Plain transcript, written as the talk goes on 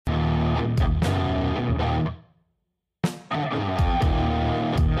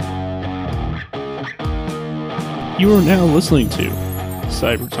You are now listening to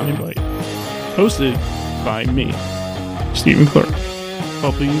Cyber Time Bite, hosted by me, Stephen Clark.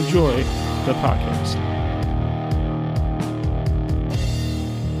 Hope you enjoy the podcast.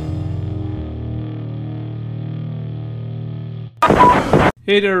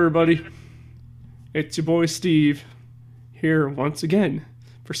 Hey there, everybody. It's your boy Steve here once again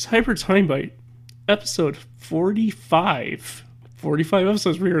for Cyber Time Bite, episode 45. 45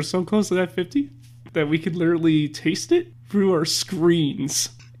 episodes. We are so close to that 50 that we could literally taste it through our screens.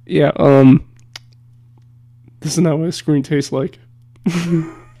 Yeah, this is not what a screen tastes like.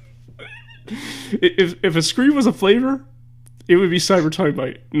 If a screen was a flavor, it would be Cyber Time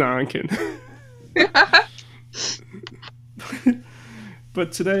Bite. Nah, I'm kidding.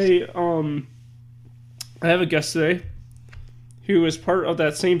 But today, I have a guest today who is part of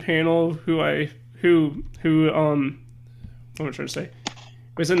that same panel what am I trying to say?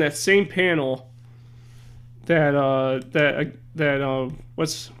 Was in that same panel that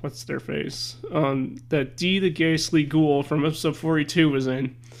what's their face? That D the Gay Sleek Ghoul from episode 42 was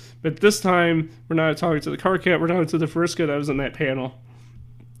in. But this time we're not talking to the car cat, we're talking to the Friska that was in that panel.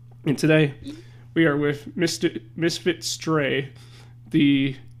 And today we are with Misfit Stray,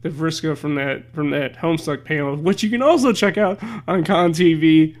 the Vriska from that Homestuck panel, which you can also check out on Con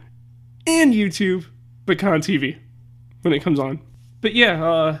TV and YouTube, but Con TV when it comes on. But yeah,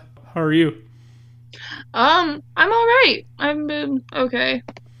 how are you? I'm alright. I've been okay.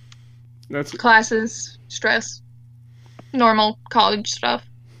 That's classes, stress, normal college stuff.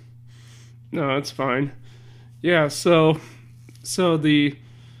 No, that's fine. Yeah, so I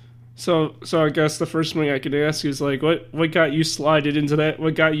guess the first thing I could ask is like, what got you slided into that?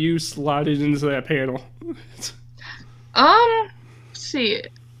 What got you slided into that panel? Let's see.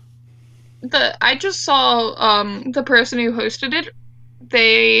 I just saw the person who hosted it.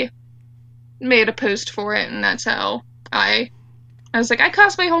 They made a post for it, and that's how I was like, I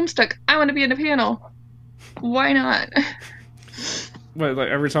cosplay Homestuck. I want to be in a panel. Why not? What, like,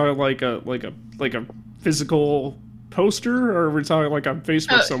 are we talking like a physical poster, or are we talking like on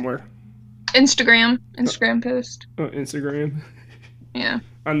Facebook somewhere? Instagram post. Oh, Instagram. Yeah.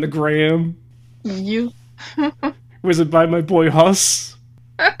 On the gram. You. Was it by my boy Huss?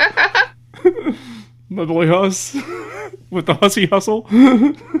 My boy Huss with the Hussy Hustle.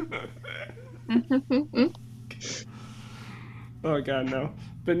 Oh god, no.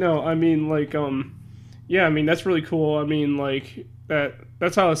 But no, I mean, like, yeah, I mean, that's really cool. I mean, like,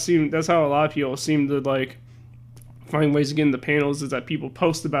 that's how it seemed. That's how a lot of people seem to like find ways to get into panels, is that people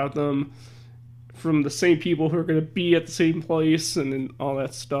post about them from the same people who are going to be at the same place and all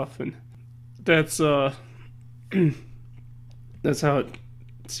that stuff. And that's that's how it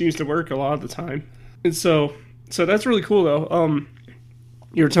seems to work a lot of the time. And so that's really cool, though.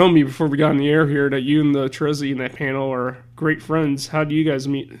 You were telling me before we got on the air here that you and the Trezzy in that panel are great friends. How do you guys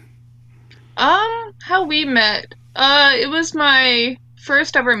meet? How we met? It was my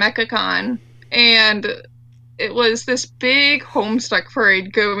first ever MechaCon, and it was this big Homestuck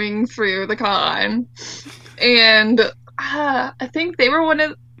parade going through the con. And I think they were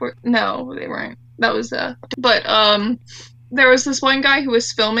no, they weren't. That was but there was this one guy who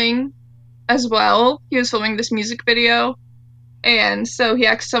was filming as well. He was filming this music video. And so he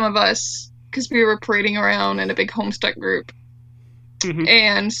asked some of us, because we were parading around in a big Homestuck group. Mm-hmm.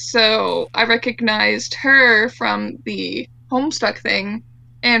 And so I recognized her from the Homestuck thing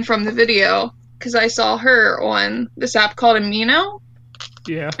and from the video, because I saw her on this app called Amino.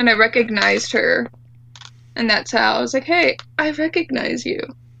 Yeah. And I recognized her. And that's how I was like, hey, I recognize you.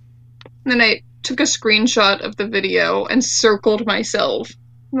 And then I took a screenshot of the video and circled myself.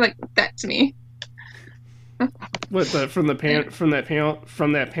 I'm like, that's me. What, from that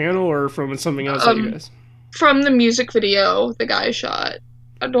panel, or from something else that you guys? From the music video the guy shot.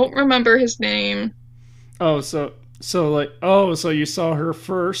 I don't remember his name. Oh, so you saw her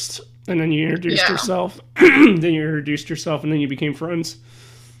first, and then you introduced yourself. Then you introduced yourself, and then you became friends.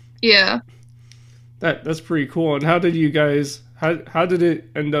 Yeah. That's pretty cool. And how did you guys? How did it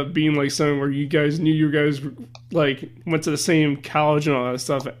end up being like something where you guys knew you guys like went to the same college and all that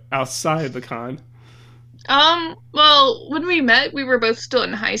stuff outside of the con? Well, when we met, we were both still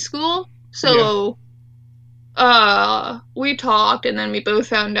in high school, so, we talked, and then we both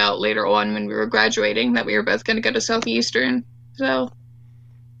found out later on when we were graduating that we were both gonna go to Southeastern, so,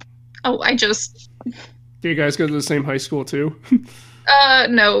 Do you guys go to the same high school, too?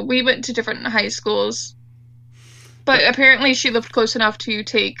 No, we went to different high schools, but apparently she lived close enough to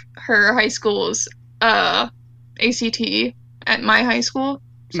take her high school's, ACT at my high school,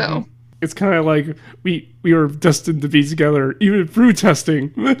 so... Mm-hmm. It's kind of like we were destined to be together, even through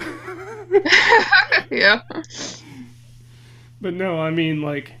testing. Yeah. But no, I mean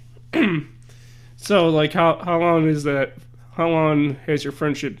like, so like how long is that? How long has your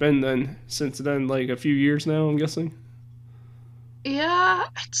friendship been then? Since then, like a few years now, I'm guessing. Yeah,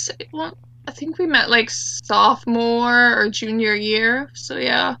 I'd say, well, I think we met like sophomore or junior year. So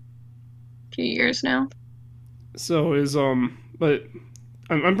yeah, a few years now. So is but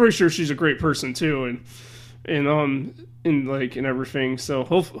I'm pretty sure she's a great person too, and like and everything. So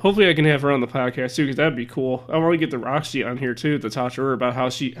hopefully I can have her on the podcast too, because that'd be cool. I want to get the Roxy on here too to talk to her about how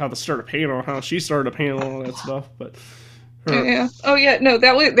to start a panel, how she started a panel, and all that stuff. But her, Yeah. Oh yeah. No,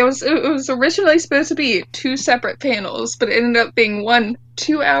 it was originally supposed to be two separate panels, but it ended up being one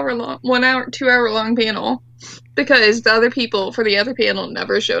 2 hour long, 1 hour, 2 hour long panel because the other people for the other panel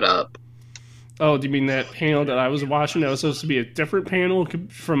never showed up. oh, do you mean that panel that I was watching? That was supposed to be a different panel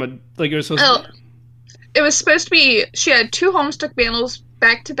from a like it was supposed Oh, to be. it was supposed to be. She had two Homestuck panels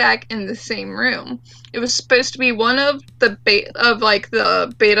back to back in the same room. It was supposed to be one of the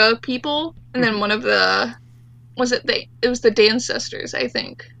the beta people, and then one of the it was the Dance Sisters, I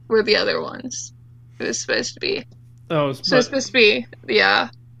think, were the other ones. It was supposed to be. Oh, So it's supposed to be, yeah.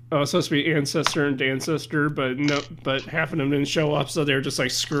 oh, it's supposed to be ancestor and ancestor, but no, but half of them didn't show up, so they're just like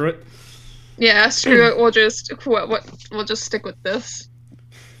screw it. Yeah, screw it. We'll just stick with this.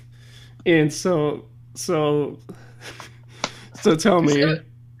 And so tell me. So,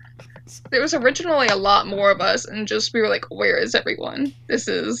 there was originally a lot more of us, and just we were like, where is everyone? This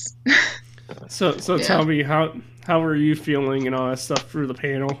is So yeah. tell me how are you feeling and all that stuff through the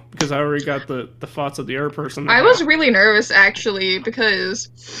panel? Because I already got the thoughts of the other person. I was really nervous actually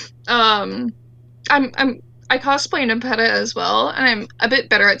because I cosplay Nepeta as well, and I'm a bit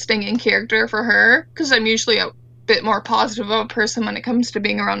better at staying in character for her because I'm usually a bit more positive of a person when it comes to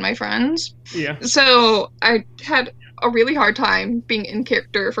being around my friends. Yeah. So I had a really hard time being in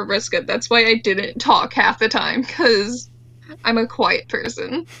character for Vriska. That's why I didn't talk half the time because I'm a quiet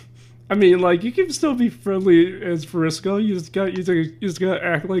person. I mean, like you can still be friendly as Frisco. You just got to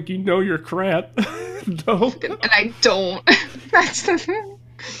act like you know your crap. No. And I don't. That's the thing.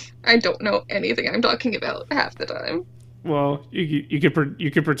 I don't know anything I'm talking about half the time. Well, you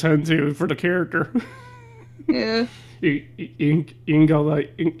could pretend to for the character. Yeah. You can go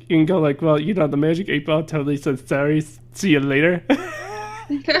like well, you know, the Magic 8 Ball totally said sorry. See you later.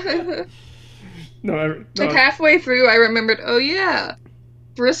 No, Like halfway through, I remembered, oh yeah,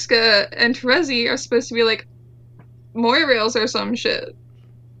 Vriska and Terezi are supposed to be like Moirails or some shit.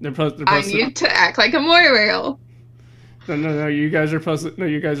 they're I need to act like a Moirail. No. You guys are supposed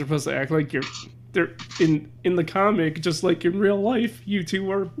to act like they're in the comic, just like in real life. You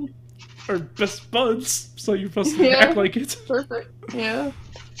two are best buds, so you're supposed to act like it. Perfect. Yeah.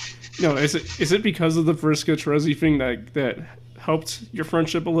 No, is it because of the Vriska Terezi thing that helped your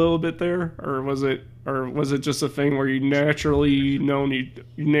friendship a little bit there, or was it just a thing where you naturally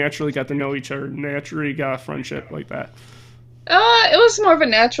got to know each other, naturally got a friendship like that? It was more of a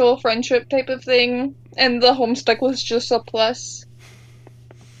natural friendship type of thing, and the Homestuck was just a plus.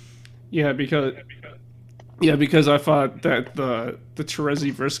 Yeah, because I thought that the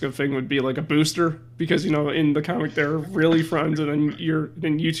Terezi Vriska thing would be like a booster, because you know in the comic they're really friends, and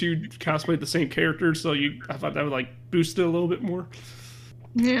then you two cosplay the same character, so I thought that would like boost it a little bit more.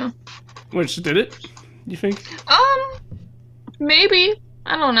 Yeah. Which did it? You think? Maybe.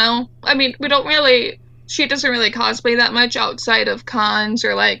 I don't know. I mean, she doesn't really cosplay that much outside of cons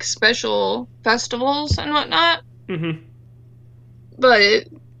or like special festivals and whatnot. Mm-hmm. But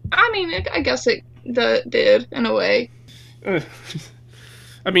I mean, I guess it did in a way.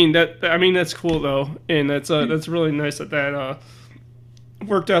 I mean that's cool though, and that's really nice that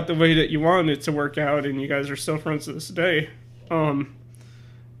worked out the way that you wanted it to work out, and you guys are still friends to this day.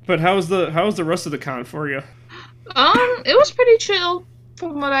 But how was the rest of the con for you? It was pretty chill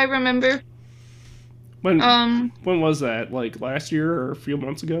from what I remember. When was that? Like last year or a few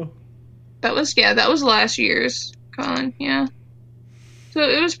months ago? That was last year's con, yeah. So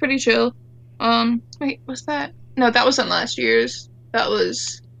it was pretty chill. Wait, was that? No, that wasn't last year's. That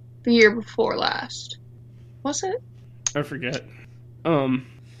was the year before last. Was it? I forget. Don't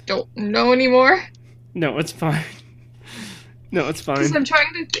know anymore. No, it's fine. No, it's fine.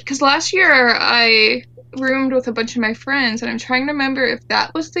 Because last year I roomed with a bunch of my friends, and I'm trying to remember if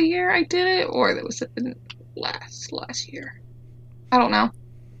that was the year I did it, or that was last year. I don't know.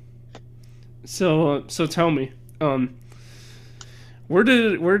 So tell me, where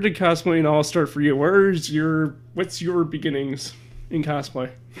did cosplaying all start for you? What's your beginnings in cosplay?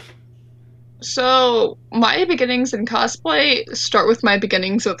 So my beginnings in cosplay start with my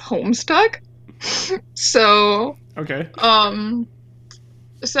beginnings with Homestuck. So Okay.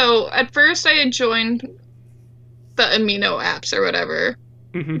 so at first I had joined the amino apps or whatever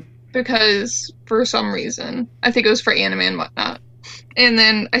Hmm. because for some reason, I think it was for anime and whatnot. And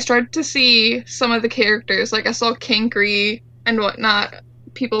then I started to see some of the characters, like I saw Kankri and whatnot,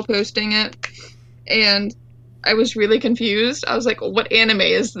 people posting it, and I was really confused. I was like, what anime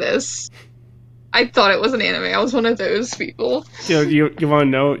is this? I thought it was an anime. I was one of those people. You want to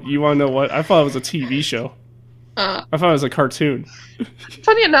know? You want to know what? I thought it was a TV show. Uh, I thought it was a cartoon.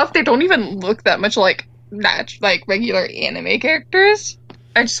 Funny enough, they don't even look that much like like regular anime characters.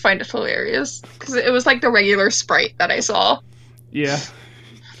 I just find it hilarious because it was like the regular sprite that I saw. Yeah.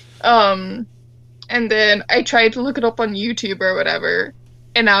 Um, and then I tried to look it up on YouTube or whatever,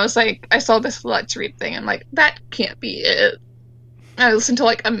 and I was like, I saw this Let's Read thing. I'm like, that can't be it. I listened to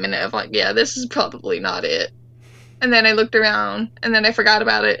like a minute of like, yeah, this is probably not it. And then I looked around, and then I forgot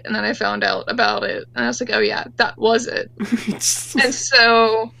about it, and then I found out about it, and I was like, oh yeah, that was it. And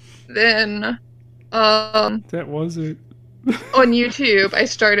so then, That was it. on YouTube, I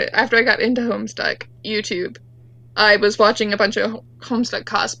started after I got into Homestuck YouTube. I was watching a bunch of Homestuck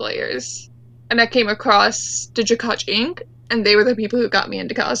cosplayers, and I came across Digicotch Inc., and they were the people who got me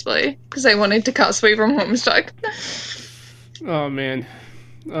into cosplay because I wanted to cosplay from Homestuck. Oh man.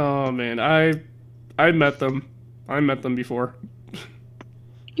 Oh man. I met them. I met them before.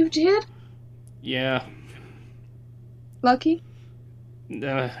 You did? Yeah. Lucky?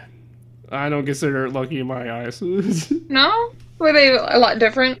 I don't consider it lucky in my eyes. No? Were they a lot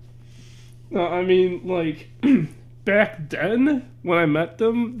different? No, I mean, like, back then, when I met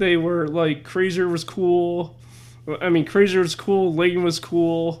them, they were, like, Crazer was cool. I mean, Crazer was cool, Layton was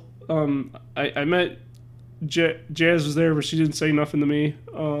cool. I met Jazz was there, but she didn't say nothing to me.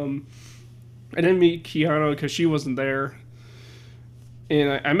 I didn't meet Kiana because she wasn't there.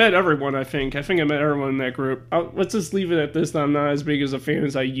 And I met everyone, I think. I think I met everyone in that group. Let's just leave it at this. I'm not as big as a fan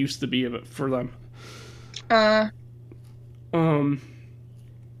as I used to be of it for them. But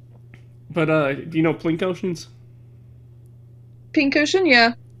do you know Plink Oceans? Pink Ocean,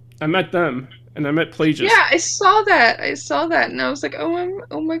 yeah. I met them, and I met Plagius. Yeah, I saw that. And I was like,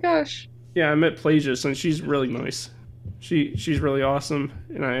 oh my gosh. Yeah, I met Plagius, and she's really nice. She's really awesome,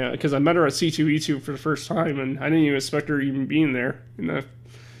 and because I met her at C2E2 for the first time, and I didn't even expect her even being there,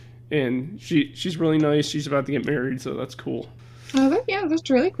 and she's really nice. She's about to get married, so that's cool. Oh, yeah, that's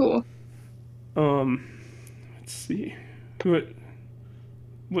really cool. Let's see, what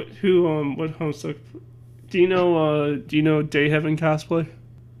Homestuck? Do you know Day Heaven cosplay?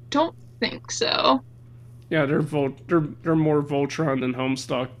 Don't think so. Yeah, they're more Voltron than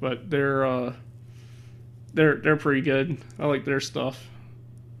Homestuck, but they're pretty good. I like their stuff.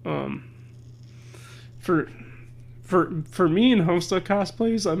 For me in Homestuck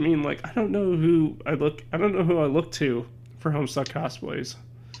cosplays, I mean, like, I don't know who I look to for Homestuck cosplays.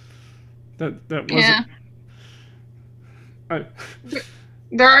 That wasn't. Yeah. I,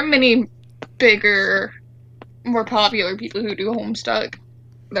 There are many bigger, more popular people who do Homestuck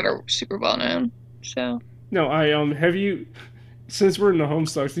that are super well known. So no, have you, since we're in the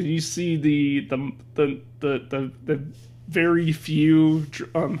Homestuck, did you see the very few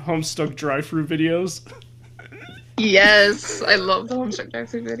Homestuck drive-through videos? yes, I love the Homestuck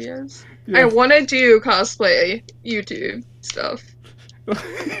drive-through videos. Yeah. I want to do cosplay YouTube stuff.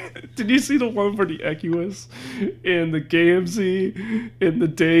 Did you see the one where the Equus and the KMC and the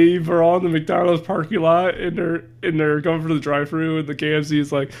Dave are all in the McDonald's parking lot and they're going for the drive-through and the KMC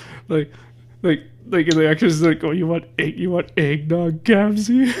is like and the Equus is like, oh, you want eggnog,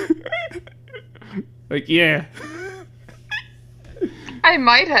 KMC? Like, yeah. I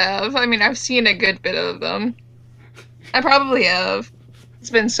might have. I mean, I've seen a good bit of them. I probably have. It's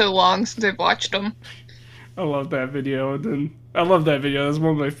been so long since I've watched them. I love that video, I love that video. That's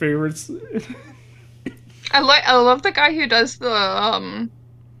one of my favorites. I love the guy who does the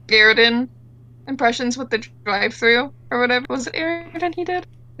Aridin impressions with the drive-through or whatever. Was it Aridin he did?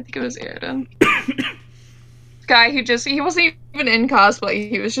 I think it was Aridin. Guy who he wasn't even in cosplay.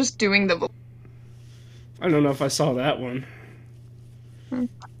 He was just doing the. I don't know if I saw that one.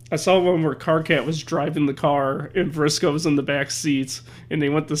 I saw one where Carcat was driving the car and Briscoe was in the back seats, and they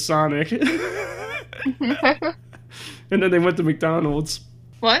went to Sonic. And then they went to McDonald's.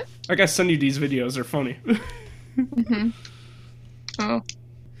 What? I gotta send you these videos. They're funny. Oh.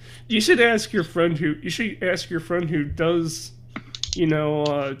 You should ask your friend who does,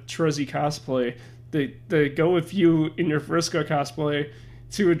 Trezzy cosplay. They go with you in your Frisco cosplay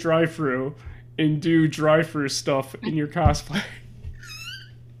to a drive-thru and do drive-thru stuff in your cosplay.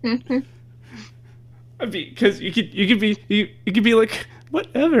 I mean, because you could be like,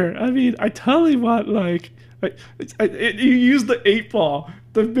 whatever. I mean, I totally want you use the 8-ball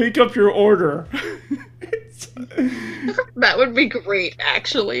to make up your order. That would be great,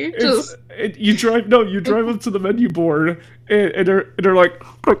 actually. Just You drive up to the menu board, and they're like,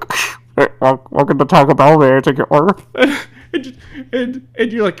 welcome to Taco Bell, may I take your order? and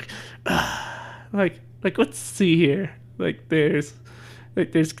you're like, let's see here. There's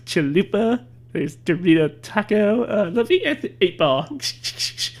chalupa, there's Dorito taco. Let me get the 8-ball.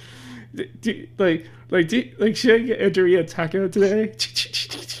 Should I get a Dorito taco today?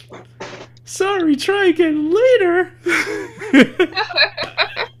 Sorry, try again later.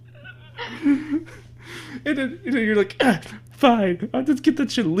 and then you're like, fine, I'll just get the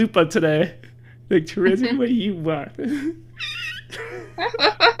chalupa today. Therese, any way you want.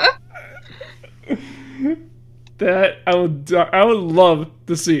 That I would love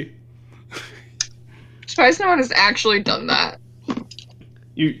to see. Surprised no one has actually done that.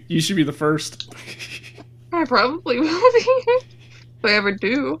 You should be the first. I probably will be. If I ever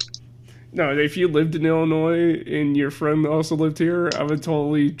do. No, if you lived in Illinois and your friend also lived here, I would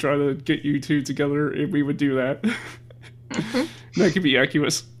totally try to get you two together and we would do that. That could be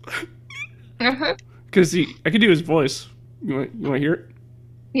Equus. Because I could do his voice. You want to hear it?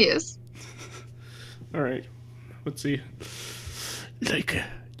 Yes. All right. Let's see.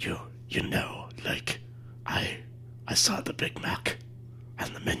 I saw the Big Mac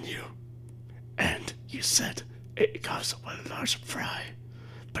on the menu, and you said it goes with a large fry,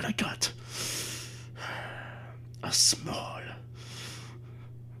 but I got a small.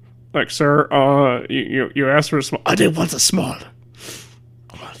 Sir, you asked for a small. I didn't want a small.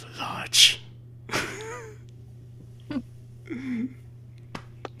 I want a large.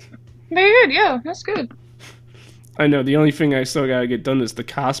 Very good, yeah, that's good. I know, the only thing I still gotta get done is the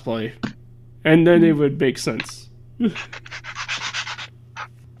cosplay. And then it would make sense. I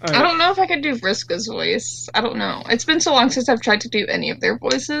don't know if I could do Vriska's voice. I don't know. It's been so long since I've tried to do any of their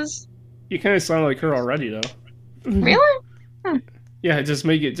voices. You kind of sound like her already, though. Really? Yeah, just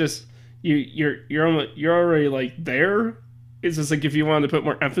make it just... You're already, like, there. It's just like if you wanted to put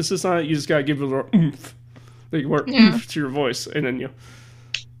more emphasis on it, you just gotta give it a little oomph. Like, more oomph to your voice, and then you...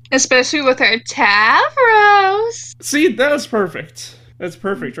 Especially with her Tavros. See, that's perfect. That's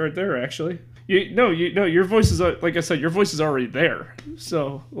perfect right there, actually. Your voice is, like I said, your voice is already there.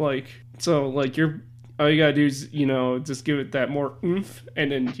 So you're, all you gotta do is, just give it that more oomph,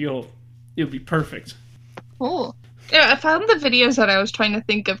 and then you'll be perfect. Cool. Yeah, I found the videos that I was trying to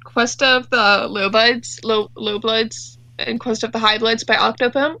think of. Quest of the Low Bloods, and Quest of the High Bloods by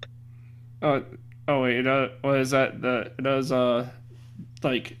Octopimp. Oh wait, what is that?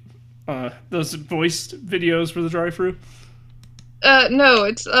 Those voiced videos for the drive-thru? No,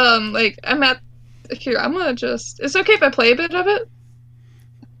 it's, I'm at... Here, I'm gonna just... It's okay if I play a bit of it?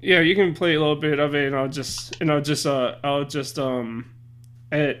 Yeah, you can play a little bit of it, and I'll just edit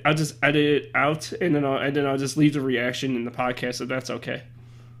it out, and then I'll just leave the reaction in the podcast, if that's okay.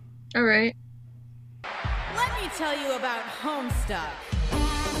 Alright. Let me tell you about Homestuck.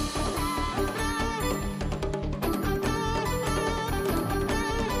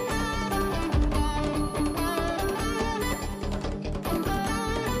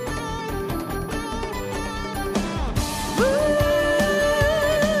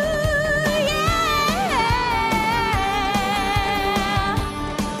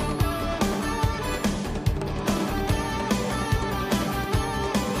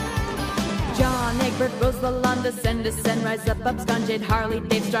 Rose Lalonde, descend, rise up, Scone, Jade, Harley,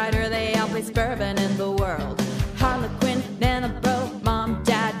 Dave Strider, they all play Spurvin in the world. Harlequin, Nana Bro, Mom,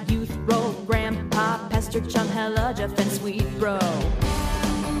 Dad, Youth, Roll, Grandpa, Pester, Chum, Hella, Jeff, and Sweet Bro.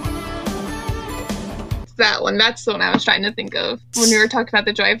 That one, that's the one I was trying to think of when we were talking about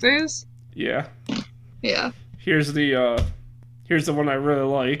the drive-thrus. Yeah. Yeah. Here's the one I really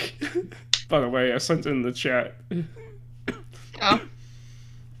like. By the way, I sent it in the chat. Oh.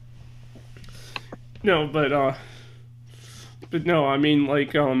 No, but no, I mean,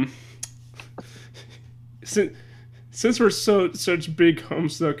 like, since we're such big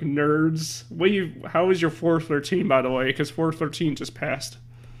Homestuck nerds, how was your 413, by the way? Because 413 just passed.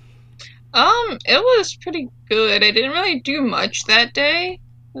 It was pretty good. I didn't really do much that day.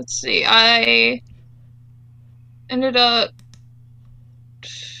 Let's see, I ended up...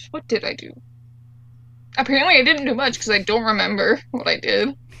 What did I do? Apparently I didn't do much because I don't remember what I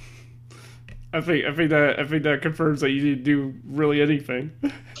did. I think that confirms that you didn't do really anything.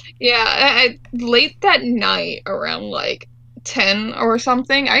 Yeah, I late that night, around like 10 or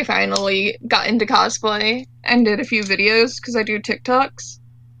something, I finally got into cosplay and did a few videos because I do TikToks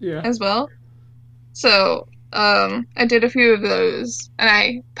as well. So, I did a few of those, and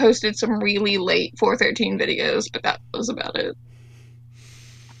I posted some really late 413 videos, but that was about it.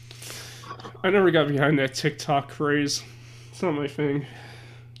 I never got behind that TikTok craze. It's not my thing.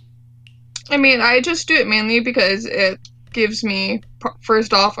 I mean, I just do it mainly because it gives me,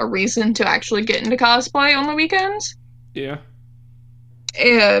 first off, a reason to actually get into cosplay on the weekends. Yeah.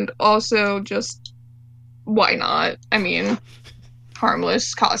 And also just, why not? I mean,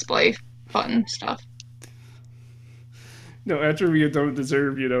 harmless cosplay, fun stuff. No, after we get done with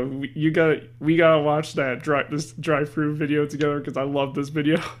Deserve, you know, we gotta watch that this drive-through video together because I love this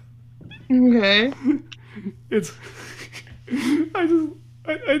video. Okay. It's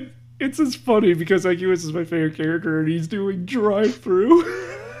it's just funny because Equus is my favorite character and he's doing drive-through.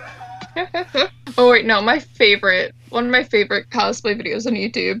 Oh wait, no, one of my favorite cosplay videos on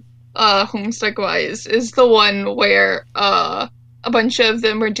YouTube, Homestuck-wise, is the one where a bunch of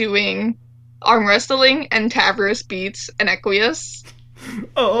them are doing arm wrestling and Tavros beats an Equus.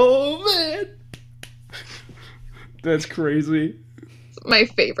 Oh man, that's crazy. My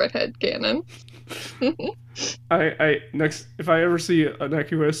favorite headcanon. I next if I ever see an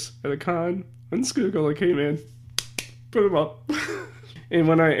Equus at a con, I'm just gonna go like, hey man, put him up. And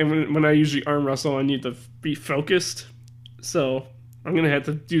when I usually arm wrestle, I need to be focused, so I'm gonna have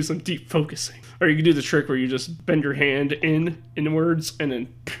to do some deep focusing. Or you can do the trick where you just bend your hand inwards and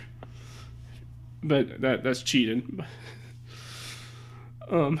then. But that's cheating.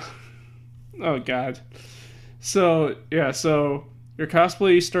 Oh god. So yeah, so your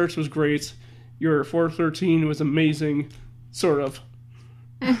cosplay starts was great. Your 413 was amazing, sort of.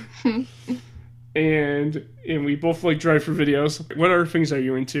 and we both like drive for videos. What other things are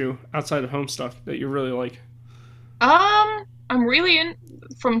you into outside of home stuff that you really like? I'm really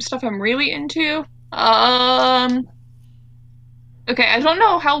from stuff I'm really into. Okay, I don't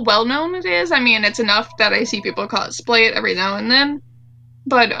know how well known it is. I mean, it's enough that I see people cosplay it every now and then.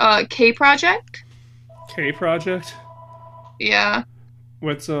 But K Project. K Project? Yeah.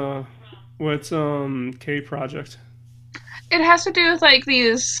 What's K Project? It has to do with like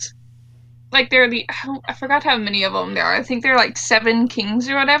these, like they're I forgot how many of them there are. I think they're like 7 kings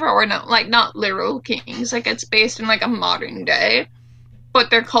or whatever, or no, like not literal kings. Like it's based in like a modern day, but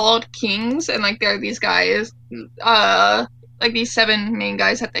they're called kings, and like there are these guys, like these 7 main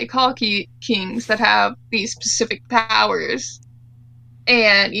guys that they call kings that have these specific powers,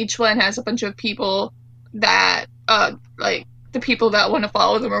 and each one has a bunch of people that like the people that want to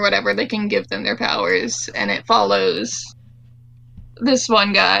follow them or whatever, they can give them their powers, and it follows this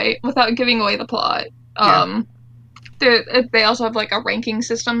one guy without giving away the plot. Yeah. They also have like a ranking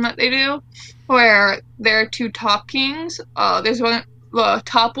system that they do where there are 2 top kings. There's one, the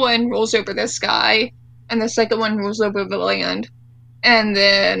top one rules over the sky, and the second one rules over the land. And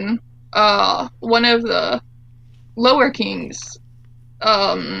then one of the lower kings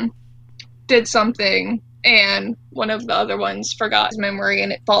did something, and one of the other ones forgot his memory,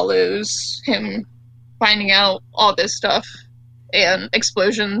 and it follows him finding out all this stuff and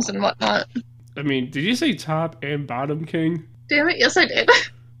explosions and whatnot. I mean, did you say top and bottom king? Damn it, yes I did.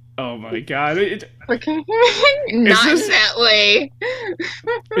 Oh my god. Not in that way.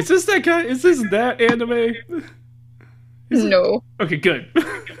 Is this that guy? Is this that anime? No. Okay, good.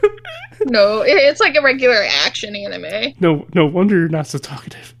 No, it's like a regular action anime. No wonder you're not so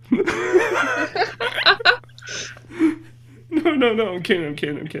talkative. No, I'm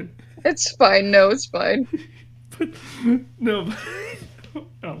kidding. It's fine, no, it's fine. But, no,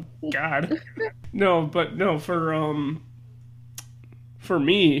 oh god. No, for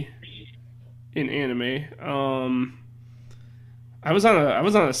me, in anime, I was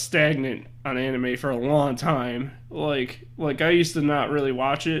on a stagnant on anime for a long time. Like I used to not really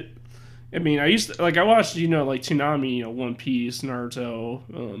watch it. I mean, I watched, like Toonami, One Piece,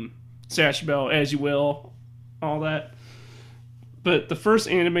 Naruto, Sash Bell, As You Will, all that. But the first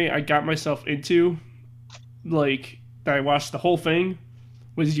anime I got myself into, that I watched the whole thing,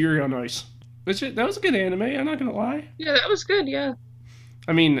 was Yuri on Ice. That was a good anime, I'm not gonna lie. Yeah, that was good, yeah.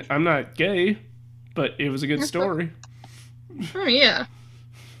 I mean, I'm not gay, but it was a good story. Oh, yeah.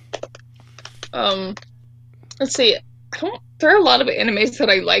 Let's see. There are a lot of animes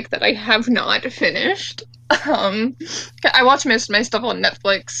that I like that I have not finished. I watch most of my stuff on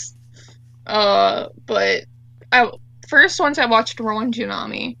Netflix. But first once I watched Rowan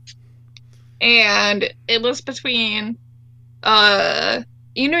Tsunami. And it was between Inuyasha,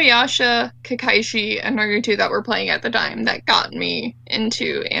 Kakaishi, and Naruto that were playing at the time that got me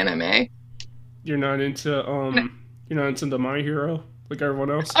into anime. You're not into You're not into My Hero like everyone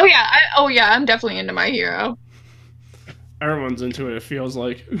else? Oh yeah, I'm definitely into My Hero. Everyone's into it feels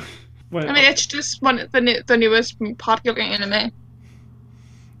like. I mean, it's just one of the newest popular anime.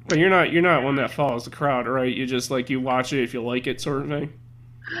 But you're not one that follows the crowd, right? You just you watch it if you like it, sort of thing.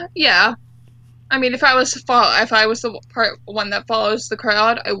 Yeah. I mean, if I was the one that follows the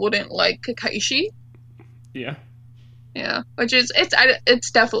crowd, I wouldn't like Kakaishi. Yeah. Yeah, which is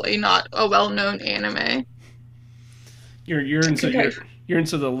it's definitely not a well-known anime. You're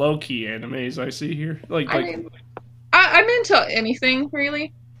into the low key animes I see here. I'm into anything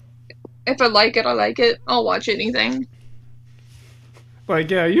really. If I like it, I like it. I'll watch anything. Like,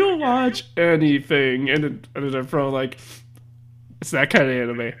 yeah, you'll watch anything, and then I'm probably like, it's that kind of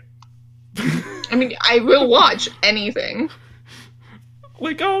anime. I mean, I will watch anything.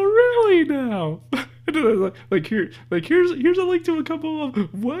 Like, oh, really now? And then I'm here's a link to a couple of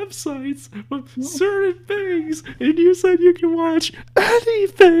websites with certain things, and you said you can watch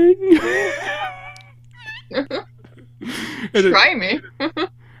anything. Try me.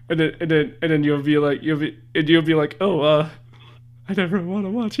 and then you'll be like, oh, I never want to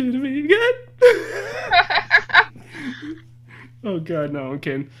watch anime again. Oh God, no, I'm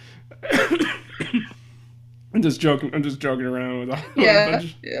kidding. I'm just joking around with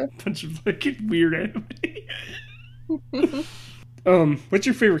a bunch of like weird anime. What's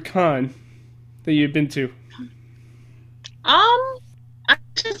your favorite con that you've been to?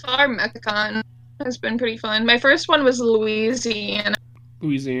 Actually, far MechaCon has been pretty fun. My first one was Louisiana.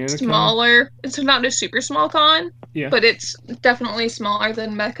 Smaller. Con? It's not a super small con. Yeah. But it's definitely smaller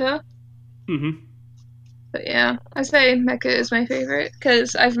than Mecha. Mm-hmm. But yeah, I say Mecha is my favorite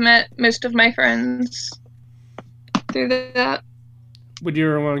because I've met most of my friends through that. Would you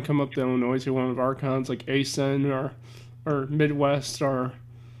ever want to come up to Illinois to one of our cons, like ASEN or Midwest or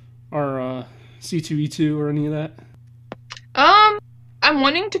C2E2 or any of that? I'm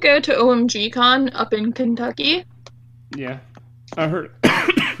wanting to go to OMG Con up in Kentucky. Yeah, I heard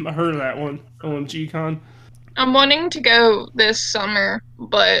of that one, OMG Con. I'm wanting to go this summer,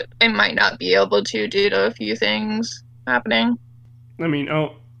 but I might not be able to due to a few things happening. I mean,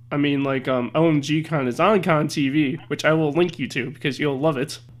 OMG Con is on Con TV, which I will link you to because you'll love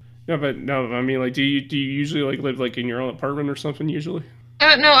it. Yeah, but no, I mean, like, do you usually like live like in your own apartment or something usually?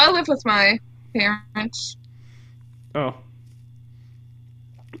 No, I live with my parents. Oh,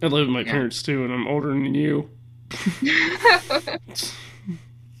 I live with my parents too, and I'm older than you.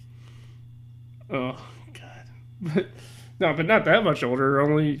 Oh. But not that much older.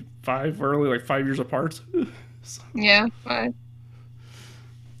 Only 5 years apart. So. Yeah, 5.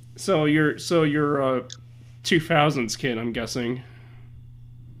 So you're 2000s kid, I'm guessing.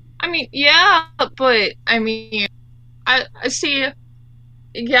 I mean, yeah, but I mean, I see.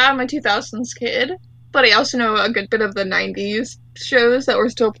 Yeah, I'm a 2000s kid, but I also know a good bit of the 90s shows that were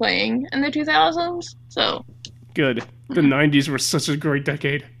still playing in the 2000s. So good. The 90s were such a great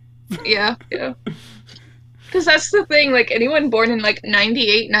decade. Yeah. Because that's the thing, like, anyone born in, like,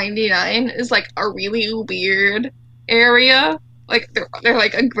 98, 99 is, like, a really weird area. Like, they're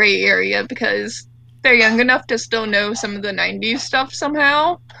like, a gray area because they're young enough to still know some of the 90s stuff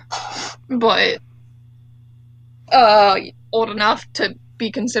somehow, but, old enough to be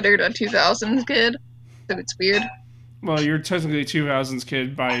considered a 2000s kid, so it's weird. Well, you're technically a 2000s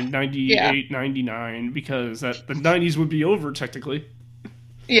kid by 98, 99, because the 90s would be over, technically.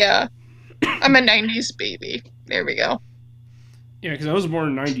 Yeah. I'm a 90s baby. There we go. Yeah, because I was born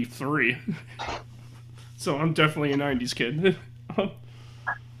in 93. So I'm definitely a 90s kid.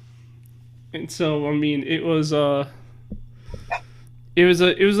 And so, I mean, it was a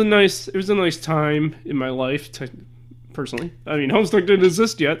nice time in my life, personally. I mean, Homestuck didn't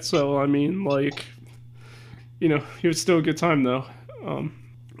exist yet, so, I mean, like, you know, it was still a good time, though.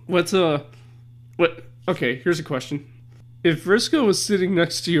 Okay, here's a question. If Vriska was sitting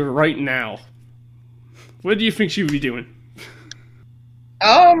next to you right now, what do you think she would be doing?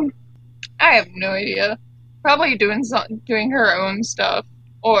 I have no idea. Probably doing her own stuff,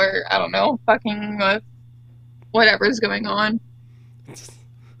 or I don't know, fucking with whatever's going on.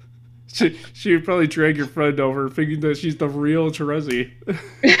 She would probably drag your friend over, thinking that she's the real Terezi.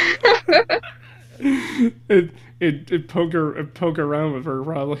 and poke around with her,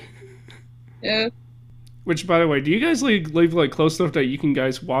 probably. Yeah. Which, by the way, do you guys live like close enough that you can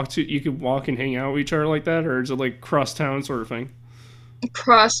walk and hang out with each other like that, or is it like cross town sort of thing?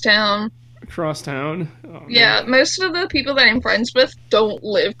 Cross town. Oh, yeah, most of the people that I'm friends with don't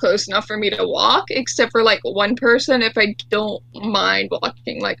live close enough for me to walk, except for like one person. If I don't mind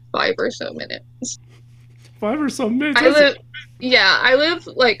walking like 5 or so minutes. 5 or so minutes. I live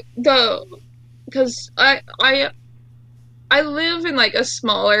like because I live in like a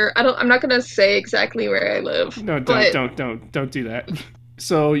smaller. I'm not gonna say exactly where I live. No, don't do that.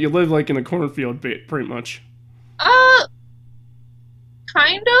 So you live like in a cornfield, pretty much.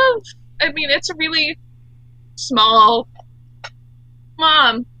 Kind of. I mean, it's a really small.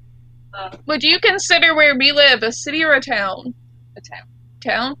 Mom, Would you consider where we live a city or a town? A town.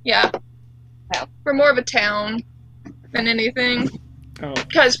 Town? Yeah. Town. We're more of a town than anything. Oh,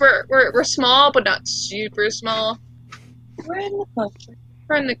 Because we're small, but not super small. We're in the country.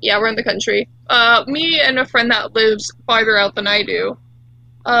 We're in the country. Me and a friend that lives farther out than I do.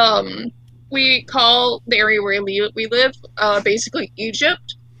 We call the area where we live, basically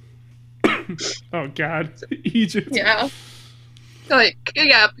Egypt. oh God, Egypt. Yeah. Like,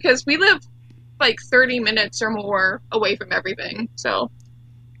 yeah, because we live like 30 minutes or more away from everything. So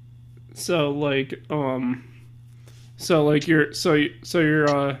So like you're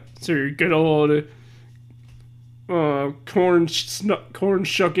good old corn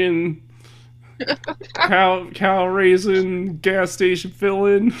shucking cow raising gas station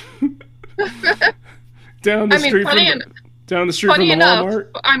filling down the street from funny the enough, Walmart.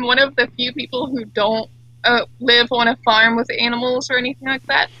 I'm one of the few people who don't live on a farm with animals or anything like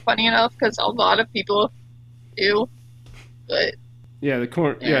that. Funny enough, because a lot of people do. But Yeah, the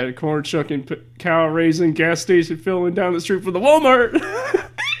corn shucking cow raising gas station filling down the street from the Walmart.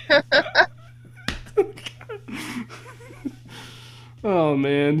 Oh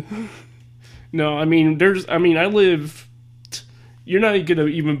man. No, I mean I live you're not gonna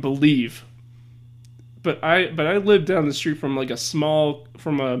even believe. But I live down the street from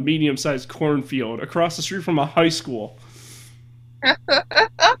a medium sized cornfield, across the street from a high school.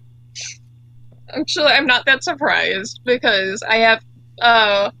 actually, I'm not that surprised because I have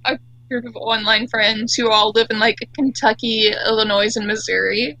a group of online friends who all live in like Kentucky, Illinois, and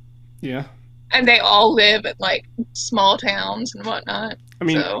Missouri, Yeah. and they all live in like small towns and whatnot. I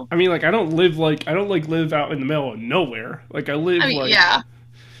mean So, I don't live out in the middle of nowhere. Like I live yeah.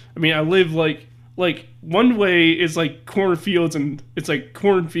 I mean I live like one way is like cornfields and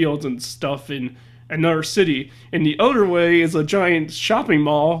stuff in another city, and the other way is a giant shopping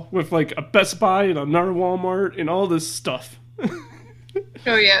mall with like a Best Buy and another Walmart and all this stuff.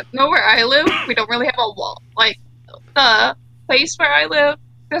 Oh yeah, no, where I live, we don't really have a wall. Like the place where I live,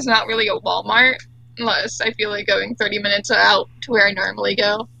 there's not really a Walmart unless I feel like going 30 minutes out to where I normally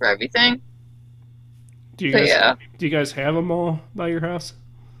go for everything. Do you So, guys yeah. do you guys have a mall by your house?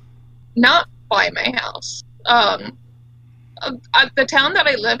 Not by my house. The town that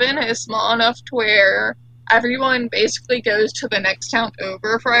I live in is small enough to where everyone basically goes to the next town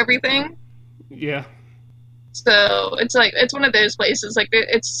over for everything. Yeah. So it's like it's one of those places. Like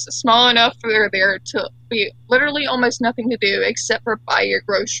it's small enough for there to be literally almost nothing to do except for buy your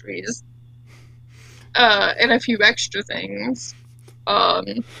groceries, and a few extra things. I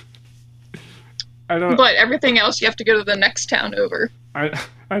don't. But everything else you have to go to the next town over. I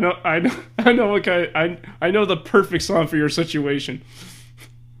know what kind. I know the perfect song for your situation.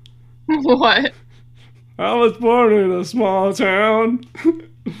 What? I was born in a small town.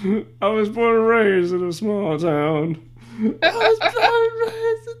 I was born and raised in a small town. I was born and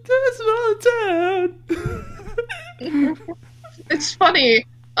raised in a small town. It's funny.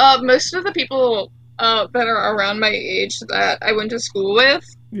 Most of the people that are around my age that I went to school with,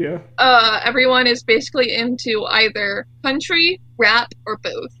 Yeah. everyone is basically into either country, rap, or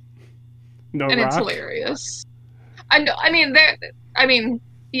both, No and it's rock. hilarious.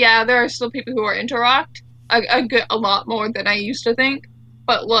 Yeah, there are still people who are into rock, a lot more than I used to think.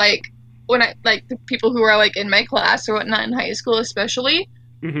 But like the people who are like in my class or whatnot in high school, especially,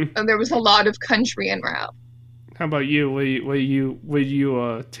 Mm-hmm. there was a lot of country and rap. How about you? What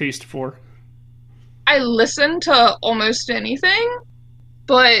you taste for? I listen to almost anything,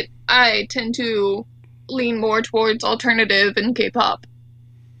 but I tend to lean more towards alternative and K-pop.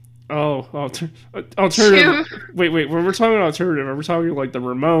 Oh, alternative. Wait. When we're talking alternative, are we talking like the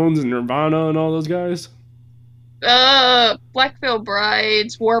Ramones and Nirvana and all those guys? Black Veil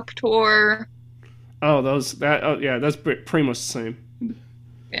Brides, Warped Tour. Oh, yeah, that's pretty much the same.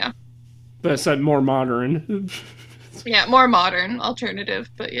 Yeah. But it's more modern. Yeah, more modern, alternative,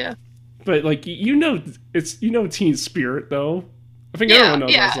 but yeah. But like it's Teen Spirit though. I think Yeah, everyone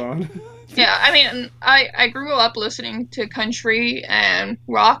knows yeah. that song. Yeah, I mean, I grew up listening to country and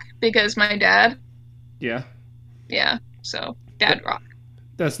rock because my dad. Yeah, Yeah, so dad rock.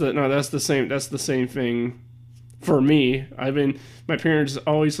 that's the same thing for me. My parents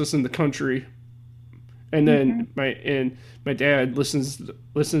always listened to country, and then my dad listens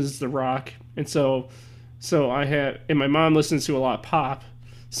to rock, and so my mom listens to a lot of pop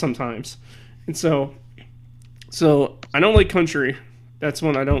sometimes, and so I don't like country. That's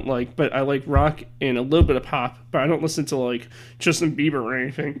one I don't like, but I like rock and a little bit of pop, but I don't listen to like Justin Bieber or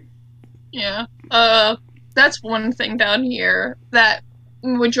anything. Yeah. That's one thing down here that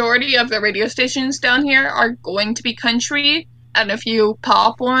majority of the radio stations down here are going to be country, and a few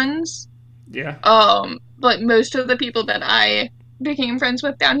pop ones. Yeah. But most of the people that I became friends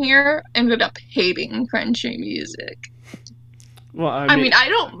with down here ended up hating country music. Well, I mean, I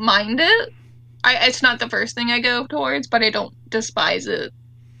don't mind it. It's not the first thing I go towards, but I don't despise it.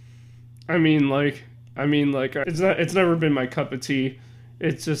 I mean, like, it's never been my cup of tea.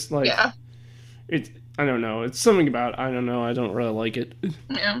 It's just like, Yeah. I don't know. It's something about, I don't know. I don't really like it.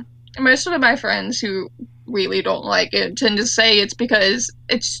 Yeah. Most of my friends who really don't like it tend to say it's because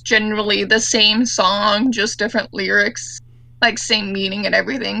it's generally the same song, just different lyrics, like same meaning and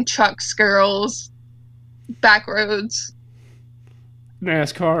everything. Chuck's Girls, Backroads.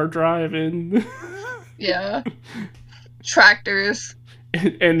 NASCAR driving. Yeah. Tractors.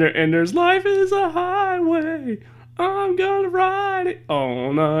 and there's life is a highway. I'm gonna ride it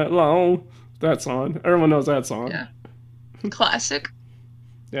all night long. That song. Everyone knows that song. Yeah. Classic.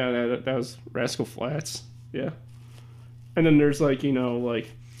 Yeah, that was Rascal Flatts. Yeah. And then there's like, you know,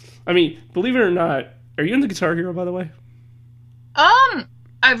 like, I mean, believe it or not, are you into Guitar Hero, by the way?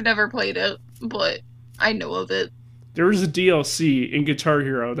 I've never played it, but I know of it. There was a DLC in Guitar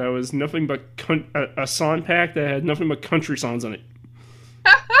Hero that was nothing but a song pack that had nothing but country songs on it.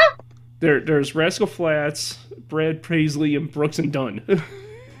 There's Rascal Flatts, Brad Paisley, and Brooks and Dunn.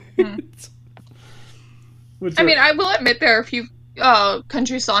 I mean, I will admit there are a few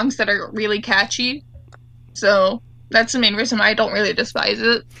country songs that are really catchy, so that's the main reason I don't really despise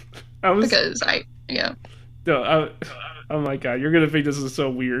it. Oh my god, you're gonna think this is so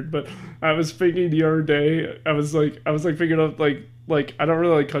weird, but I was thinking the other day, I was thinking of like I don't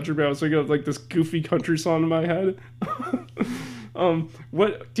really like country, but I was thinking of like this goofy country song in my head.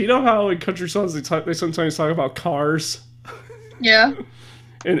 What do you know how in country songs they sometimes talk about cars? Yeah.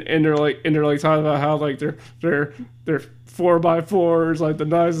 And they're like talking about how like their 4x4s like the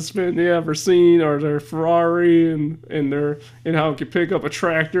nicest thing they ever seen, or their Ferrari and how it can pick up a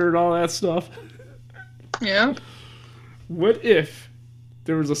tractor and all that stuff. Yeah. What if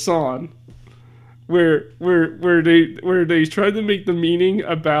there was a song where they tried to make the meaning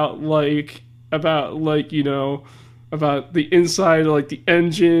about you know, about the inside of like the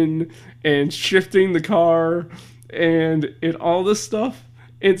engine and shifting the car and all this stuff?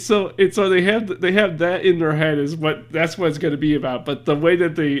 And so they have that in their head that's what it's going to be about, but the way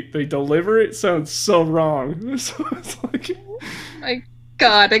that they deliver it sounds so wrong. So it's like, my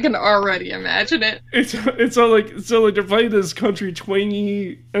God, I can already imagine it. It's all like they're playing this country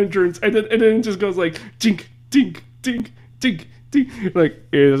twangy entrance, and then it just goes like dink dink dink dink dink, like,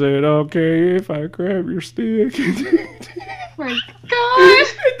 is it okay if I grab your stick? My God.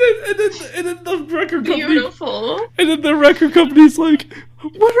 and then the record company. Beautiful. And then the record company's like,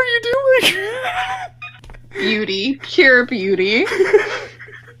 what are you doing? Beauty. Pure beauty.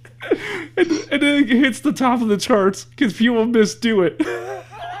 and then it hits the top of the charts because people misdo it.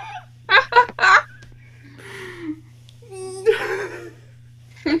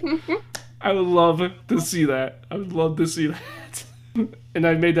 I would love to see that. I would love to see that. And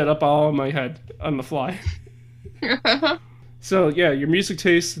I made that up all in my head on the fly. So yeah, your music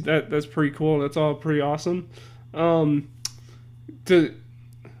taste, that's pretty cool. That's all pretty awesome. From the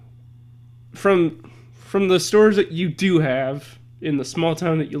stores that you do have in the small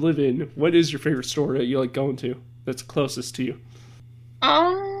town that you live in, what is your favorite store that you like going to that's closest to you?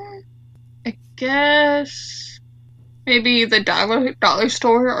 I guess maybe the dollar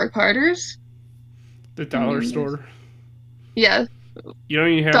store or Carter's. The dollar store? Yeah. You don't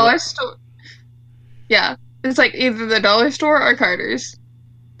even have dollar store. Yeah. It's like either the dollar store or Carter's.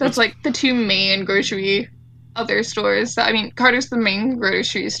 That's like the two main grocery other stores. I mean, Carter's the main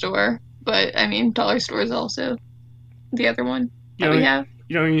grocery store, but I mean, dollar store is also the other one that we have.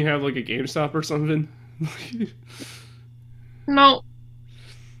 You don't even have like a GameStop or something? No.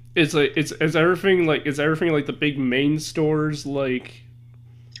 It's like is everything like the big main stores like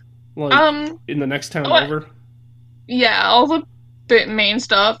in the next town over? Yeah, all the main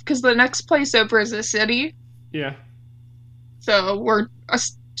stuff, because the next place over is the city. Yeah. So we're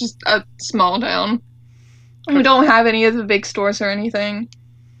just a small town. And we don't have any of the big stores or anything.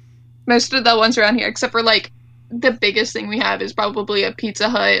 Most of the ones around here, except for like the biggest thing we have is probably a Pizza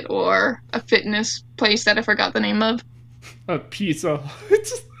Hut or a fitness place that I forgot the name of. A Pizza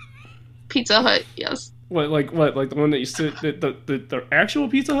Hut. Pizza Hut, yes. What like the one that you sit the actual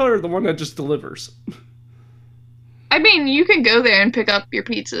Pizza Hut, or the one that just delivers? I mean, you can go there and pick up your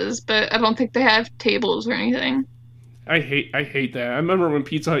pizzas, but I don't think they have tables or anything. I hate that. I remember when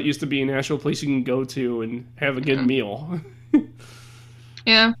Pizza Hut used to be an actual place you can go to and have a good meal.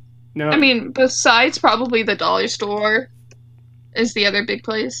 Yeah. No. I mean, besides probably the dollar store is the other big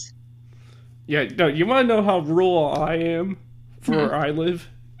place. Yeah, no, you want to know how rural I am? for where I live.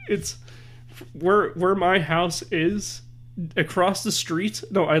 It's where my house is across the street.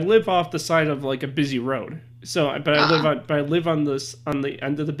 No, I live off the side of like a busy road. So, but I live on the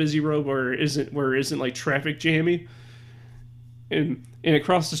end of the busy road where it isn't like traffic jammy. And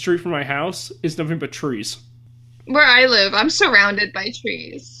across the street from my house is nothing but trees. Where I live, I'm surrounded by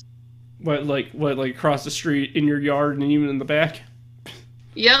trees. What like across the street in your yard and even in the back?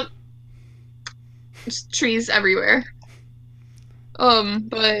 Yep. There's trees everywhere.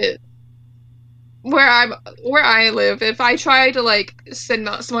 But where I live, if I try to like send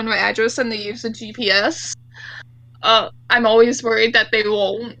someone my address and they use the GPS, I'm always worried that they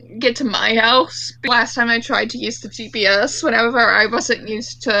won't get to my house. Last time I tried to use the GPS, whenever I wasn't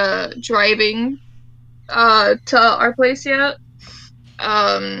used to driving to our place yet,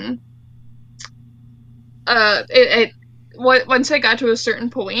 once I got to a certain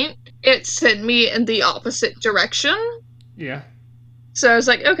point, it sent me in the opposite direction. Yeah. So I was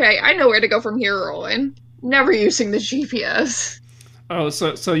like, okay, I know where to go from here on. Never using the GPS. Oh,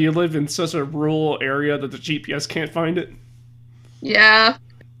 so you live in such a rural area that the GPS can't find it? Yeah.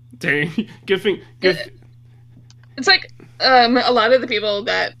 Dang. It's like, a lot of the people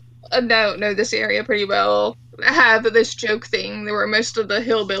that know this area pretty well have this joke thing where most of the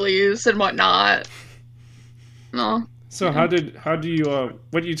hillbillies and whatnot. No. So what do you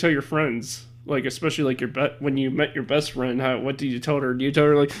tell your friends? Like, especially like when you met your best friend, what did you tell her? Do you tell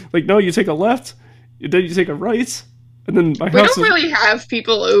her like no, you take a left, then you take a right, and then my house. We don't really have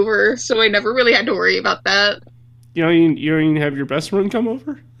people over, so I never really had to worry about that. You don't even have your best friend come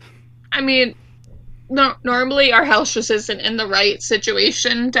over? I mean, no, normally our house just isn't in the right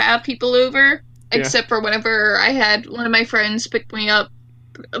situation to have people over, except for whenever I had one of my friends pick me up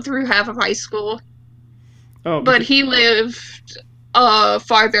through half of high school. Oh, but he lived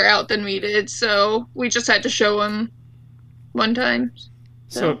farther out than we did, so we just had to show him one time.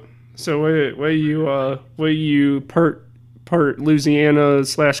 So what you part Louisiana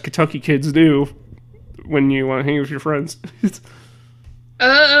 / Kentucky kids do when you want to hang with your friends?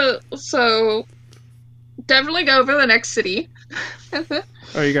 So definitely go over to the next city.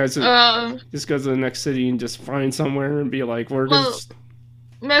 Oh, you guys just go to the next city and just find somewhere and be like,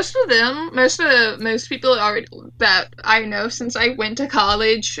 most people already that I know since I went to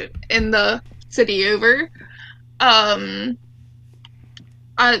college in the city over, so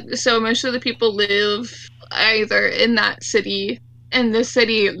most of the people live either in that city, and the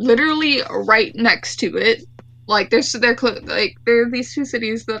city literally right next to it. Like there are these two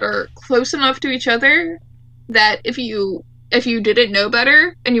cities that are close enough to each other that if you didn't know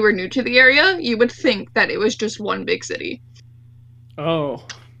better and you were new to the area, you would think that it was just one big city. Oh.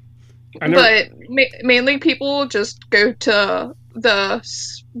 But mainly people just go to the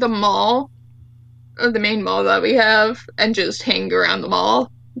mall, or the main mall that we have, and just hang around the mall.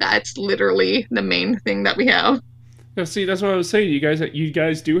 That's literally the main thing that we have. Yeah, see, that's what I was saying. You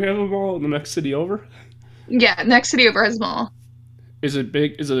guys do have a mall in the next city over? Yeah, next city over has a mall. Is it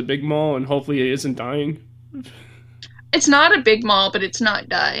big? Is it a big mall, and hopefully it isn't dying? It's not a big mall, but it's not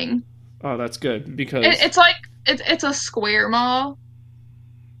dying. Oh, that's good, because it's a square mall.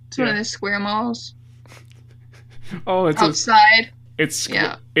 It's one of those square malls. Oh, it's outside. It's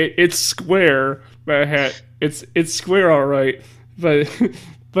square, but it's square, all right. But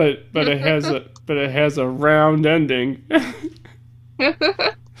it has a round ending.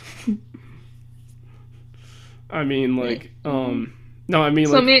 I mean, like, no, I mean,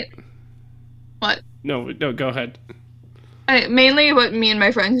 so like, what? No, go ahead. Mainly what me and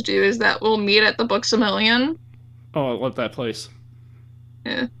my friends do is that we'll meet at the Books A Million. Oh, I love that place.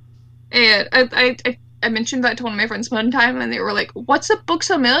 Yeah. And I mentioned that to one of my friends one time, and they were like, "What's a Books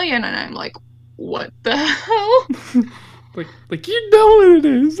A Million?" And I'm like, "What the hell?" like you know what it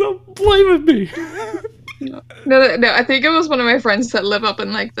is. Don't play with me. No. I think it was one of my friends that live up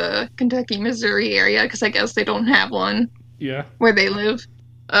in like the Kentucky, Missouri area, because I guess they don't have one. Yeah. Where they live.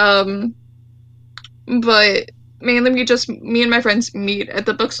 But mainly me and my friends meet at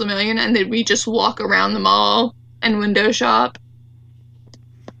the Books A Million, and then we just walk around the mall and window shop.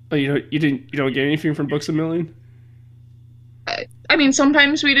 Oh, you don't get anything from Books A Million? I mean,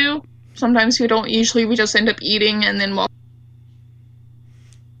 sometimes we do. Sometimes we don't. Usually we just end up eating and then walk.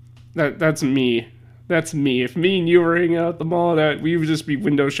 That's me. That's me. If me and you were hanging out at the mall, that we would just be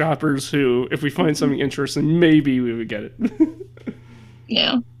window shoppers who, if we find something interesting, maybe we would get it.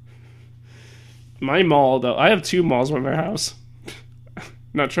 Yeah. My mall, though, I have 2 malls by my house.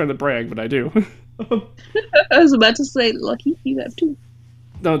 Not trying to brag, but I do. I was about to say, lucky you have 2.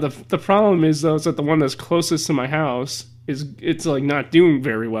 No, the problem is, though, is that the one that's closest to my house it's like not doing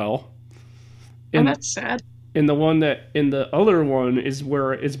very well. And that's sad. And the one that in the other one is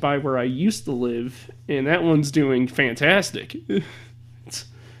where it's by where I used to live, and that one's doing fantastic.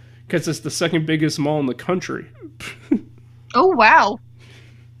 Because it's the second biggest mall in the country. Oh, wow.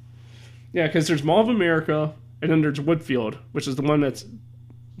 Yeah, because there's Mall of America, and then there's Woodfield, which is the one that's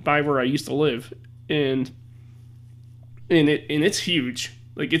by where I used to live, and it's huge.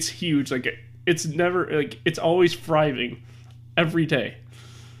 Like, it's huge. Like, it's never, like, it's always thriving every day.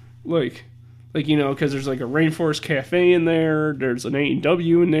 Like you know, because there's like a Rainforest Cafe in there. There's an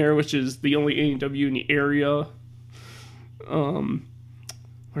A&W in there, which is the only A&W in the area.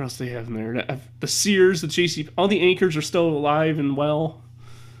 What else do they have in there? The Sears, the JC, all the anchors are still alive and well.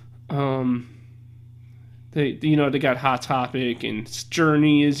 They got Hot Topic and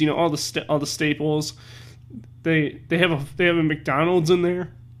Journeys, you know, all the staples. They have a McDonald's in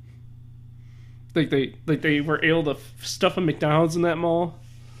there. They were able to stuff a McDonald's in that mall.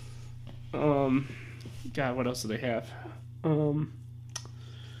 God, what else do they have?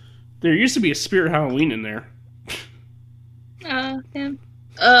 There used to be a Spirit Halloween in there. Yeah.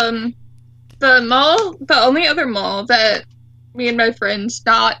 The only other mall that me and my friends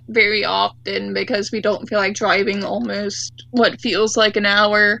not very often because we don't feel like driving almost what feels like an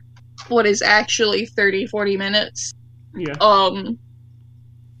hour, what is actually 30-40 minutes. Yeah.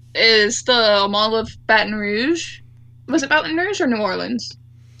 Is the Mall of Baton Rouge. Was it Baton Rouge or New Orleans?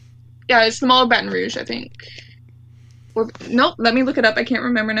 Yeah, it's the Mall of Baton Rouge, I think. Nope, let me look it up. I can't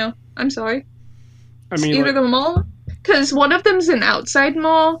remember now. I'm sorry. I mean, it's either the mall, because one of them's an outside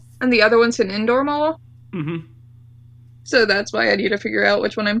mall and the other one's an indoor mall. Mm-hmm. So that's why I need to figure out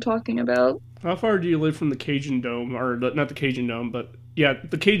which one I'm talking about. How far do you live from the Cajun Dome, or not the Cajun Dome, but yeah,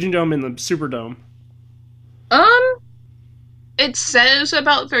 the Cajun Dome and the Superdome? It says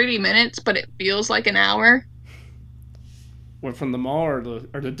about 30 minutes, but it feels like an hour. What, from the mall or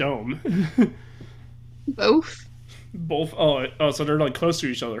the dome? Both. Both. Oh, so they're like close to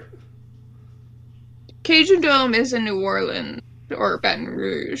each other. Cajun Dome is in New Orleans or Baton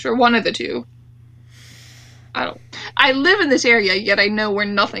Rouge or one of the two. I live in this area, yet I know where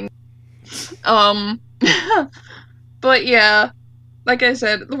nothing. But yeah, like I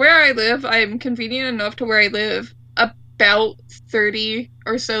said, where I live, I'm convenient enough to where I live about 30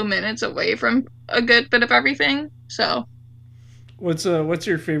 or so minutes away from a good bit of everything. So. What's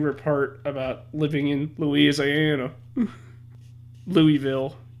your favorite part about living in Louisiana?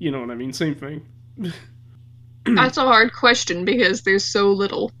 Louisville, you know what I mean, same thing. That's a hard question because there's so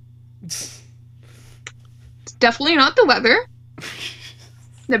little. It's definitely not the weather.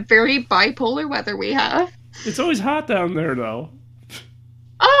 The very bipolar weather we have. It's always hot down there, though.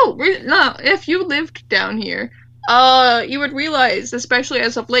 Oh, no, if you lived down here, you would realize, especially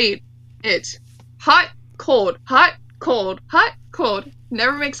as of late, it's hot, cold, hot, cold, hot, cold.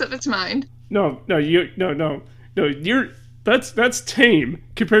 Never makes up its mind. No, that's tame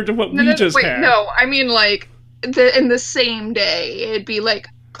compared to what we just had. No, I mean like in the same day, it'd be like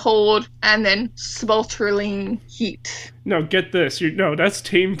cold and then sweltering heat. No, get this. That's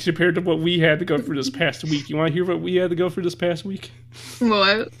tame compared to what we had to go through this past week. You want to hear what we had to go through this past week?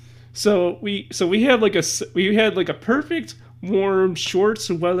 What? So we had like a perfect warm shorts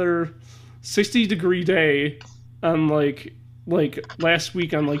weather 60-degree day on like last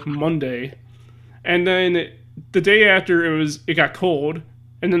week on like Monday, and then the day after it got cold,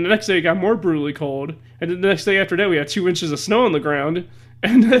 and then the next day it got more brutally cold, and then the next day after that we had 2 inches of snow on the ground,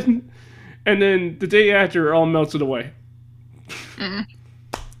 and then the day after it all melted away. Mm.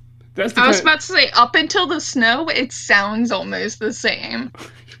 I was about to say, up until the snow, it sounds almost the same.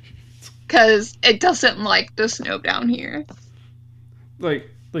 Because it doesn't like the snow down here. Like,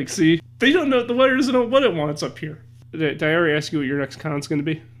 see? They don't know, the weather doesn't know what it wants up here. Did I already ask you what your next con's going to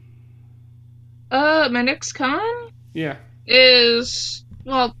be? My next con? Yeah. Is,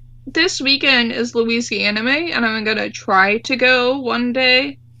 well, this weekend is Louisiana May, and I'm going to try to go one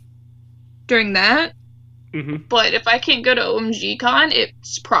day during that. Mm-hmm. But if I can't go to OMG Con,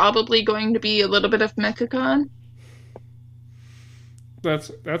 it's probably going to be a little bit of MechaCon.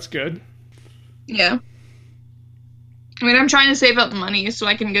 That's good. Yeah. I mean, I'm trying to save up the money so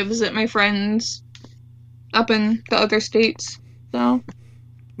I can go visit my friends up in the other states. So.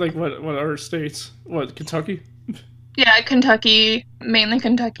 Like what other states? What, Kentucky? Yeah, Kentucky, mainly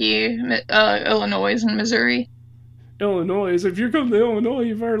Kentucky, Illinois, and Missouri. Illinois. If you're coming to Illinois,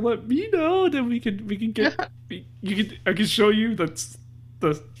 you better let me know. Then we can get. I can show you that's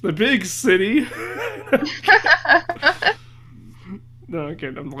the big city. No, okay,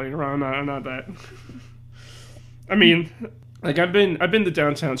 I'm playing around. I'm not that. I mean, like I've been to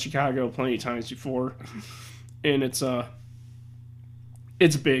downtown Chicago plenty of times before, and it's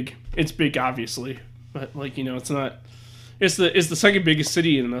big. It's big, obviously, but like it's not. It's the second biggest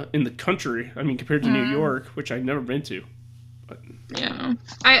city in the country. I mean, compared to New York, which I've never been to. But Yeah.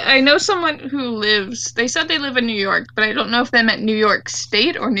 I know someone who lives, they said they live in New York, but I don't know if they meant New York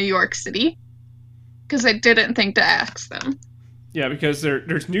State or New York City. Because I didn't think to ask them. yeah, because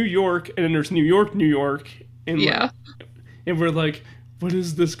there's New York and then there's New York, and Yeah. and we're like, what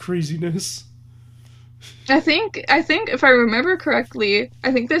is this craziness? I think if I remember correctly,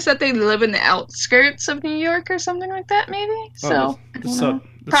 I think they said they live in the outskirts of New York or something like that, maybe. So I don't know.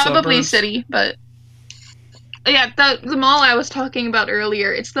 The Probably suburbs. city, but yeah, the mall I was talking about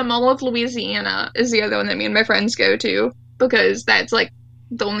earlier, it's the Mall of Louisiana is the other one that me and my friends go to because that's like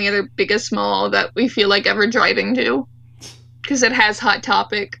the only other biggest mall that we feel like ever driving to because it has Hot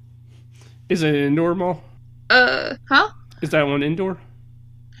Topic. Is it an indoor mall? Huh? Is that one indoor?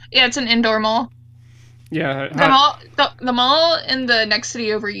 Yeah, it's an indoor mall. Yeah. The mall in the next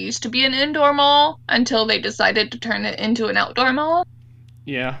city over used to be an indoor mall until they decided to turn it into an outdoor mall.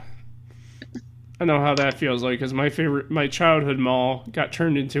 Yeah. I know how that feels like because my childhood mall got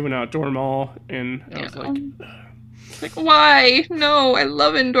turned into an outdoor mall, and I was like, Like, why? No, I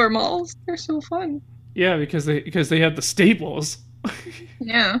love indoor malls. They're so fun. yeah, because they had the staples.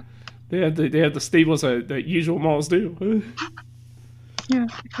 Yeah. They had the staples that usual malls do. Yeah.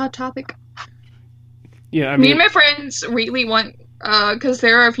 Hot Topic. Yeah, I Me mean, and my friends really want, because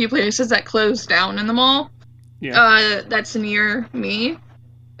there are a few places that closed down in the mall. yeah, That's near me.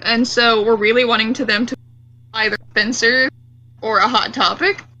 And so we're really wanting them to either Spencer or a Hot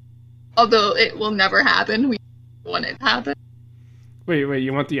Topic. Although it will never happen. We want it to happen. wait,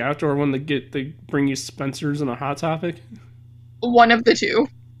 you want the outdoor one to bring you Spencer's and a Hot Topic? One of the two.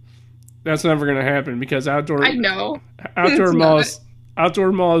 That's never gonna happen because outdoor I know. outdoor It's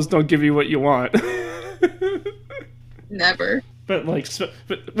outdoor malls don't give you what you want. Never. But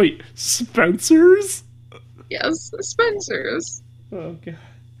wait, Spencer's? Yes, Spencer's. Oh god.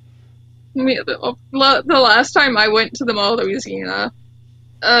 The last time I went to the Mall of Louisiana,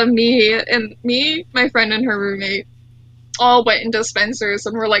 me, my friend, and her roommate all went into Spencer's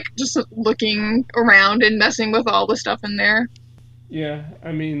and were like just looking around and messing with all the stuff in there. Yeah,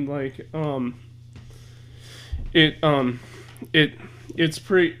 I mean, like, it's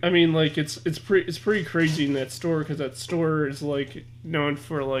pretty. I mean, like, it's pretty crazy in that store because that store is like known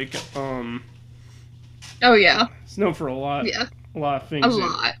for like Oh yeah, it's known for a lot of things. a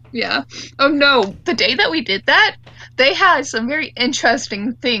lot. Yeah. Oh no, the day that we did that, they had some very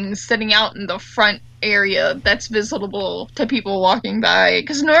interesting things sitting out in the front area that's visible to people walking by.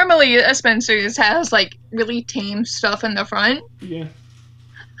 Because normally a Spencer's has like really tame stuff in the front. Yeah.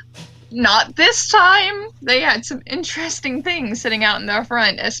 Not this time. They had some interesting things sitting out in their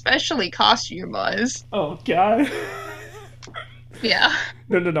front, especially costume-wise. Oh god. Yeah.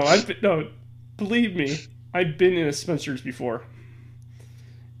 No. Believe me, I've been in a Spencer's before.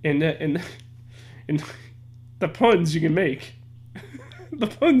 And the puns you can make. The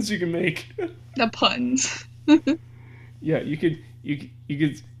puns you can make. The puns. Yeah, you could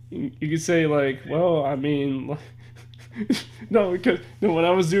say like, well, I mean, when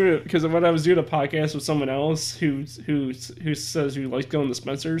I was doing a podcast with someone else who says who likes going to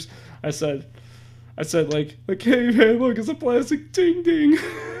Spencer's, I said like, hey man, look, it's a plastic ding ding.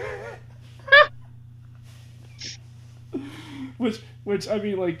 Which I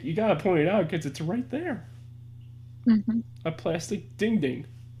mean, like, you gotta point it out because it's right there. Mm-hmm. A plastic ding ding.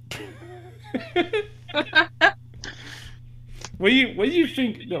 What do you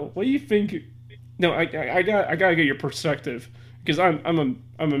think? No, what do you think? No, I gotta get your perspective because I'm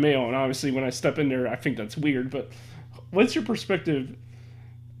a male and obviously when I step in there I think that's weird. But what's your perspective?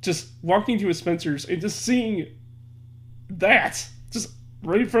 Just walking to a Spencer's and just seeing that just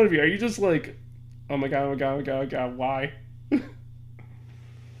right in front of you. Are you just like, oh my god, why?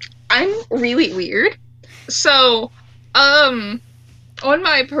 I'm really weird. So, on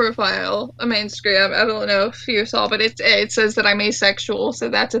my profile on my Instagram, I don't know if you saw, but it says that I'm asexual, so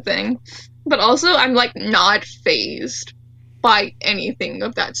that's a thing. But also, I'm like not phased by anything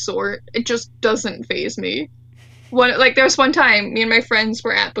of that sort. It just doesn't faze me. There's one time me and my friends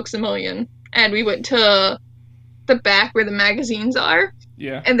were at Books A Million, and we went to the back where the magazines are,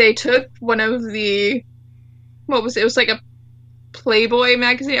 Yeah. and they took one of the, what was it? It was like a Playboy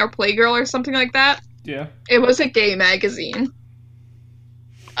magazine or Playgirl or something like that. Yeah. It was a gay magazine.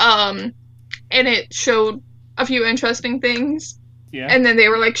 And it showed a few interesting things. Yeah. And then they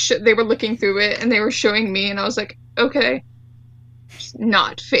were like, they were looking through it and they were showing me, and I was like, okay. Just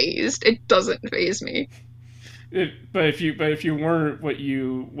not phased. It doesn't faze me. But if you weren't what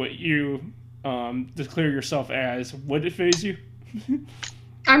you declare yourself as, would it faze you?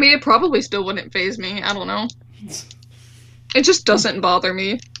 I mean, it probably still wouldn't faze me. I don't know. It just doesn't bother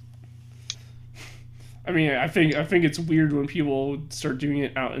me. I mean, I think it's weird when people start doing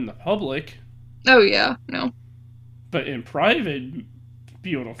it out in the public, Oh yeah, no. but in private,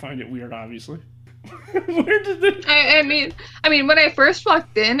 people don't find it weird, obviously. Where did the... I mean, when I first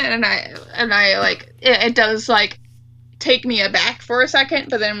walked in, and I like it does like take me aback for a second,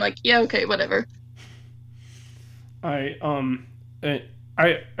 but then I'm like, yeah, okay, whatever. I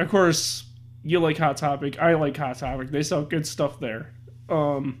of course, you like Hot Topic. I like Hot Topic. They sell good stuff there.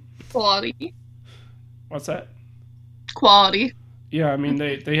 Quality. What's that? Quality. Yeah, I mean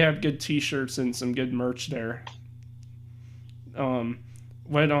they have good T-shirts and some good merch there.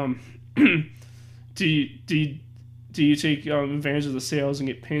 Do you take advantage of the sales and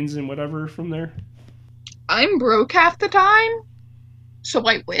get pins and whatever from there? I'm broke half the time, so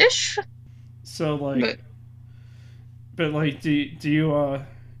I wish. So like, but like, did you at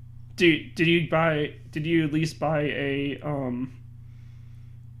least buy a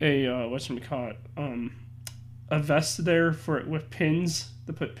whatchamacallit, a vest there with pins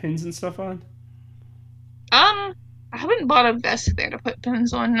to put pins and stuff on? I haven't bought a vest there to put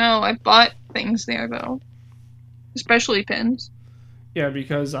pins on. No, I bought things there though, especially pins. Yeah,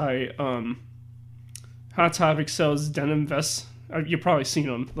 because Hot Topic sells denim vests. You've probably seen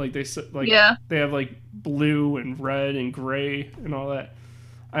them. Like they have like blue and red and gray and all that.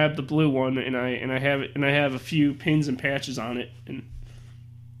 I have the blue one, and I have a few pins and patches on it, and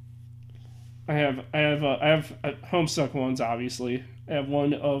I have Homestuck ones. Obviously, I have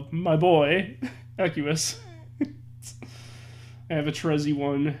one of my boy Equus. I have a Trezzy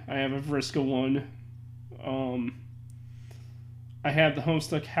one. I have a Vriska one. I have the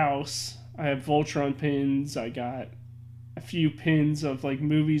Homestuck house. I have Voltron pins. I got a few pins of like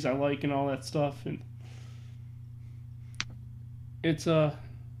movies I like and all that stuff, and it's I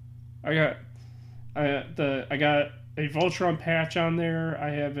got a Voltron patch on there.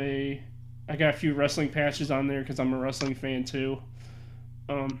 I got a few wrestling patches on there because I'm a wrestling fan too.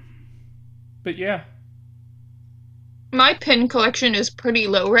 But yeah. My pin collection is pretty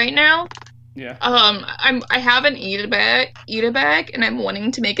low right now. Yeah. I have an eat a bag, and I'm wanting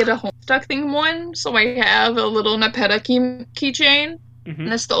to make it a Homestuck themed one. So I have a little Nepeta keychain, Mm-hmm.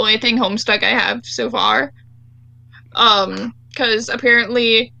 and that's the only thing Homestuck I have so far. Because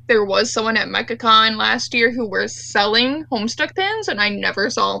apparently there was someone at MechaCon last year who were selling Homestuck pins, and I never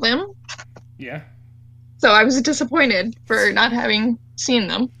saw them. Yeah. So I was disappointed for not having seen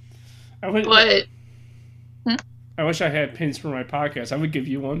them. I wish I had pins for my podcast. I would give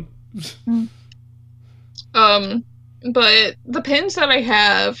you one. But the pins that I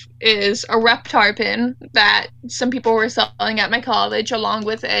have is a Reptar pin that some people were selling at my college, along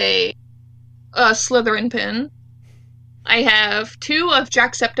with a Slytherin pin. I have 2 of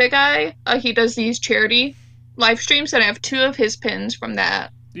Jacksepticeye. He does these charity live streams, and I have 2 of his pins from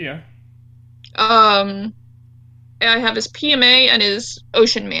that. Yeah. And I have his PMA and his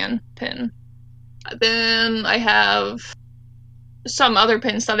Ocean Man pin. Then I have some other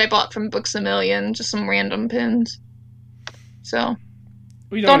pins that I bought from Books A Million, just some random pins. So,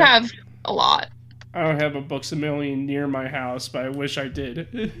 We don't have a lot. I don't have a Books A Million near my house, but I wish I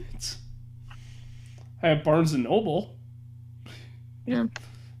did. I have Barnes & Noble. Yeah.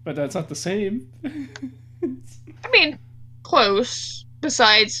 But that's not the same. I mean, close.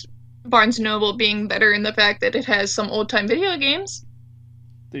 Besides Barnes & Noble being better in the fact that it has some old-time video games.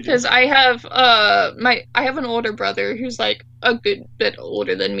 They do. Because I have I have an older brother who's like a good bit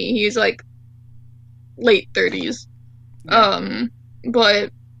older than me. He's like late 30s. Yeah.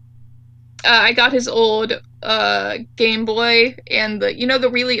 But I got his old Game Boy and the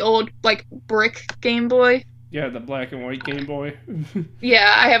really old like brick Game Boy. Yeah, the black and white Game Boy.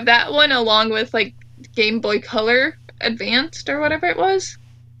 Yeah, I have that one along with like Game Boy Color Advanced or whatever it was.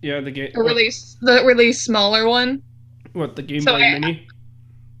 Yeah, the The really smaller one. What, the Game Boy Mini?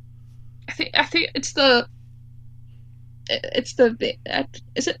 I think it's the is it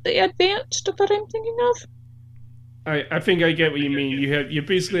the Advanced that I'm thinking of? I think I get what you mean. You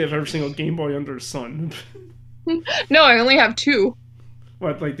basically have every single Game Boy under the sun. No, I only have 2.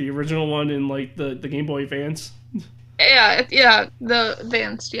 What, like the original one and like the Game Boy Advance? Yeah, the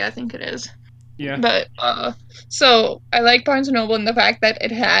Advanced, I think it is. Yeah. But, so, I like Barnes & Noble in the fact that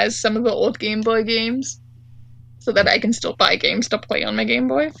it has some of the old Game Boy games, so that I can still buy games to play on my Game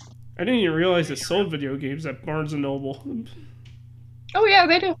Boy. I didn't even realize it sold video games at Barnes & Noble. Oh yeah,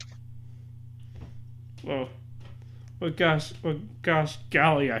 they do. Whoa. Well, gosh,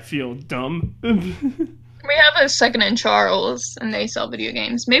 golly, I feel dumb. We have a Second and Charles, and they sell video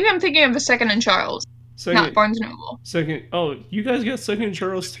games. Maybe I'm thinking of a Second and Charles. not Barnes Noble. Second. Oh, you guys got Second and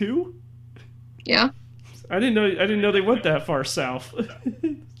Charles too? Yeah. I didn't know they went that far south.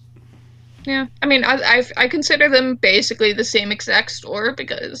 Yeah. I mean, I consider them basically the same exact store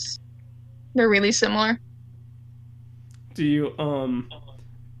because they're really similar. Do you I'm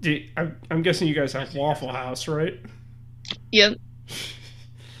guessing you guys have Waffle House, right? Yep.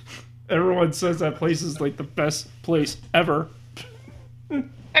 Everyone says that place is like the best place ever.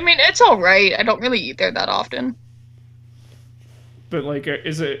 I mean, it's all right. I don't really eat there that often. But like,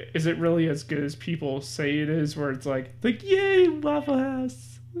 is it really as good as people say it is? Where it's like yay, Waffle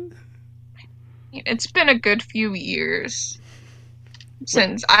House. It's been a good few years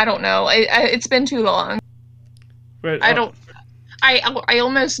since I don't know. It's been too long. But I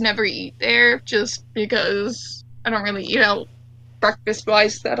almost never eat there just because I don't really eat out breakfast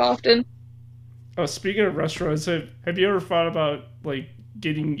wise that often. Oh, speaking of restaurants, have you ever thought about like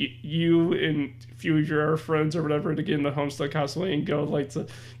getting you and a few of your friends or whatever to get in the Homestuck cosplay and go like to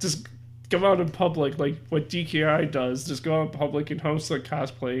just go out in public like what DKI does, just go out in public in Homestuck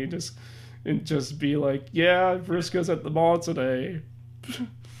cosplay and just be like, yeah, Vriska's at the mall today.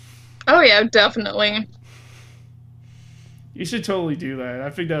 Oh yeah, definitely. You should totally do that. I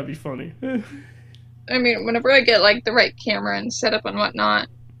think that'd be funny. I mean, whenever I get like the right camera and setup and whatnot,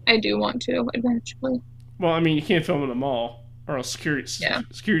 I do want to eventually. Well, I mean, you can't film in the mall, or else security's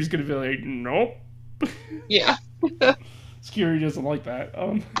gonna be like, nope. Yeah. Security doesn't like that.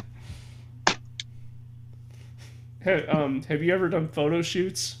 Have you ever done photo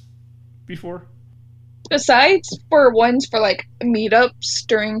shoots before? Besides for ones for like meetups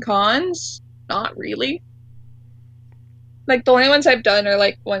during cons, not really. Like the only ones I've done are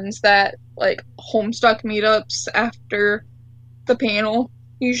like ones that like Homestuck meetups after the panel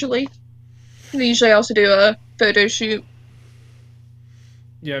usually. They usually also do a photo shoot.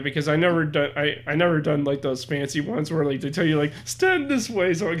 Yeah, because I never done like those fancy ones where like they tell you like stand this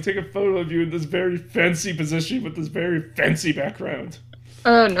way so I can take a photo of you in this very fancy position with this very fancy background.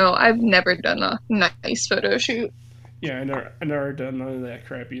 Oh no, I've never done a nice photo shoot. Yeah, I never done none of that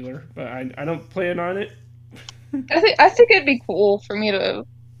crap either. But I don't plan on it. I think it'd be cool for me to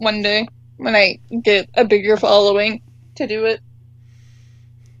one day when I get a bigger following to do it.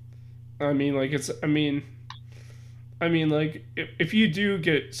 I mean, like like if you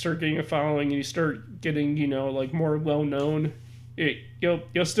do start getting a following and you start getting like more well known,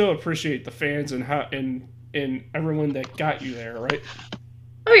 you'll still appreciate the fans and how and everyone that got you there, right?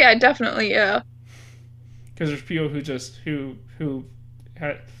 Oh yeah, definitely, yeah. Because there's people who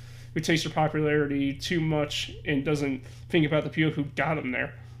takes their popularity too much and doesn't think about the people who got them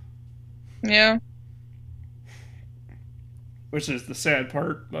there. Yeah. Which is the sad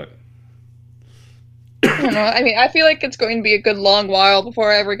part, but I don't know. I mean, I feel like it's going to be a good long while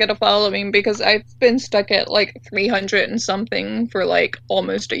before I ever get a following because I've been stuck at like 300 and something for like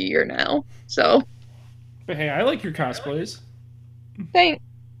almost a year now. So. But hey, I like your cosplays. Thanks.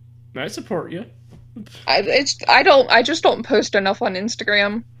 I support you. I just don't post enough on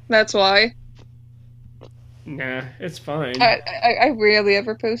Instagram. That's why. Nah, it's fine. I rarely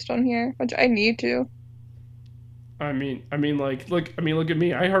ever post on here, which I need to. I mean, look at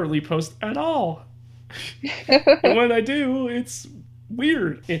me. I hardly post at all. And when I do, it's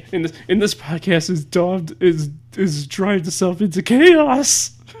weird. And this podcast is driving itself into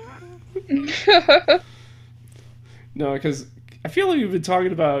chaos. No, because I feel like we've been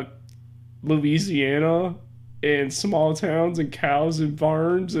talking about Louisiana and small towns and cows and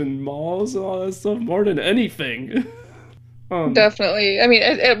barns and malls and all that stuff more than anything. Definitely. I mean,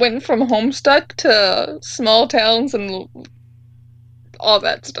 it went from Homestuck to small towns and all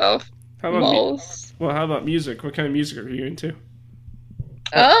that stuff. How about malls. How about music? What kind of music are you into?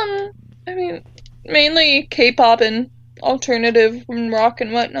 I mean, mainly K-pop and alternative and rock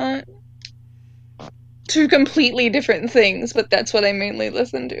and whatnot. Two completely different things, but that's what I mainly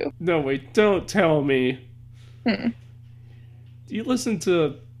listen to. No, wait, don't tell me. Do you listen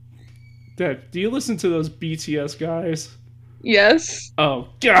to those BTS guys? Yes. Oh,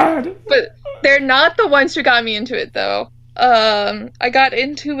 God! But they're not the ones who got me into it, though. I got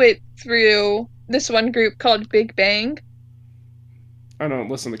into it through this one group called Big Bang. I don't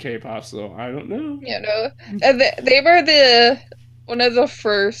listen to K-pop, so I don't know. You know, they were one of the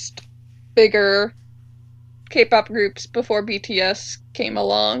first bigger K-pop groups before BTS came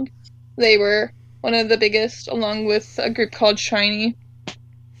along. They were one of the biggest, along with a group called SHINee.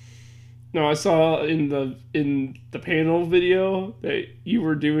 No, I saw in the panel video that you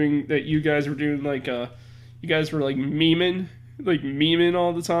guys were doing like you guys were like memeing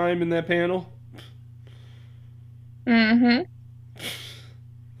all the time in that panel. Mm-hmm.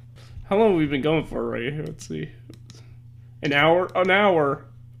 How long have we been going for, right? Let's see. An hour.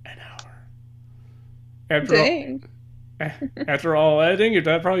 After all, Dang. after all editing,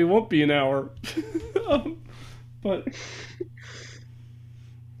 that probably won't be an hour. But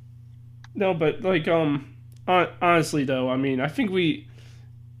no, but like honestly though, I mean, I think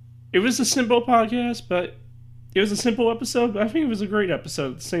it was a simple podcast, but it was a simple episode. But I think it was a great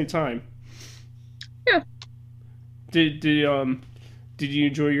episode at the same time. Yeah. Did you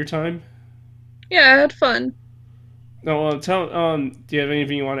enjoy your time? Yeah, I had fun. No, do you have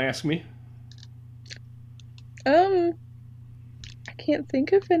anything you want to ask me? I can't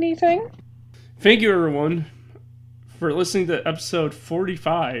think of anything. Thank you, everyone, for listening to episode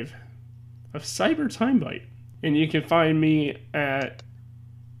 45 of Cyber Time Bite. And you can find me at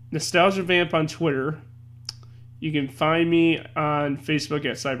Nostalgia Vamp on Twitter. You can find me on Facebook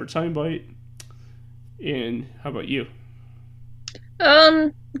at Cyber Time Bite. And how about you?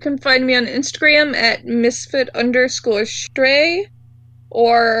 You can find me on Instagram at misfit_stray,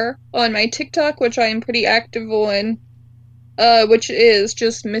 or on my TikTok, which I am pretty active on, which is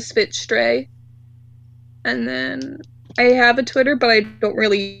just misfit stray. And then I have a Twitter, but I don't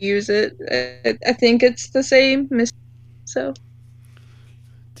really use it. I think it's the same. So.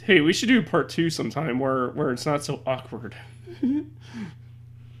 Hey, we should do part 2 sometime where it's not so awkward.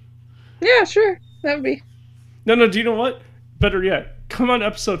 Yeah, sure. That would be. No, do you know what? Better yet, come on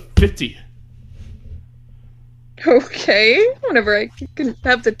episode 50. Okay, whenever I can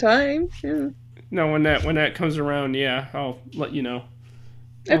have the time. Yeah. No, when that comes around, yeah, I'll let you know.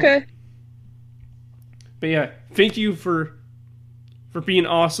 Okay. But yeah, thank you for being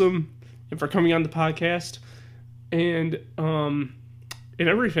awesome and for coming on the podcast and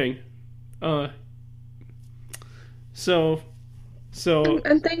everything. So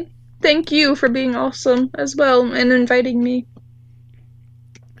And thank you for being awesome as well and inviting me.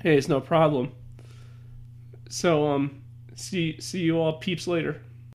 hey, it's no problem. So see you all peeps later.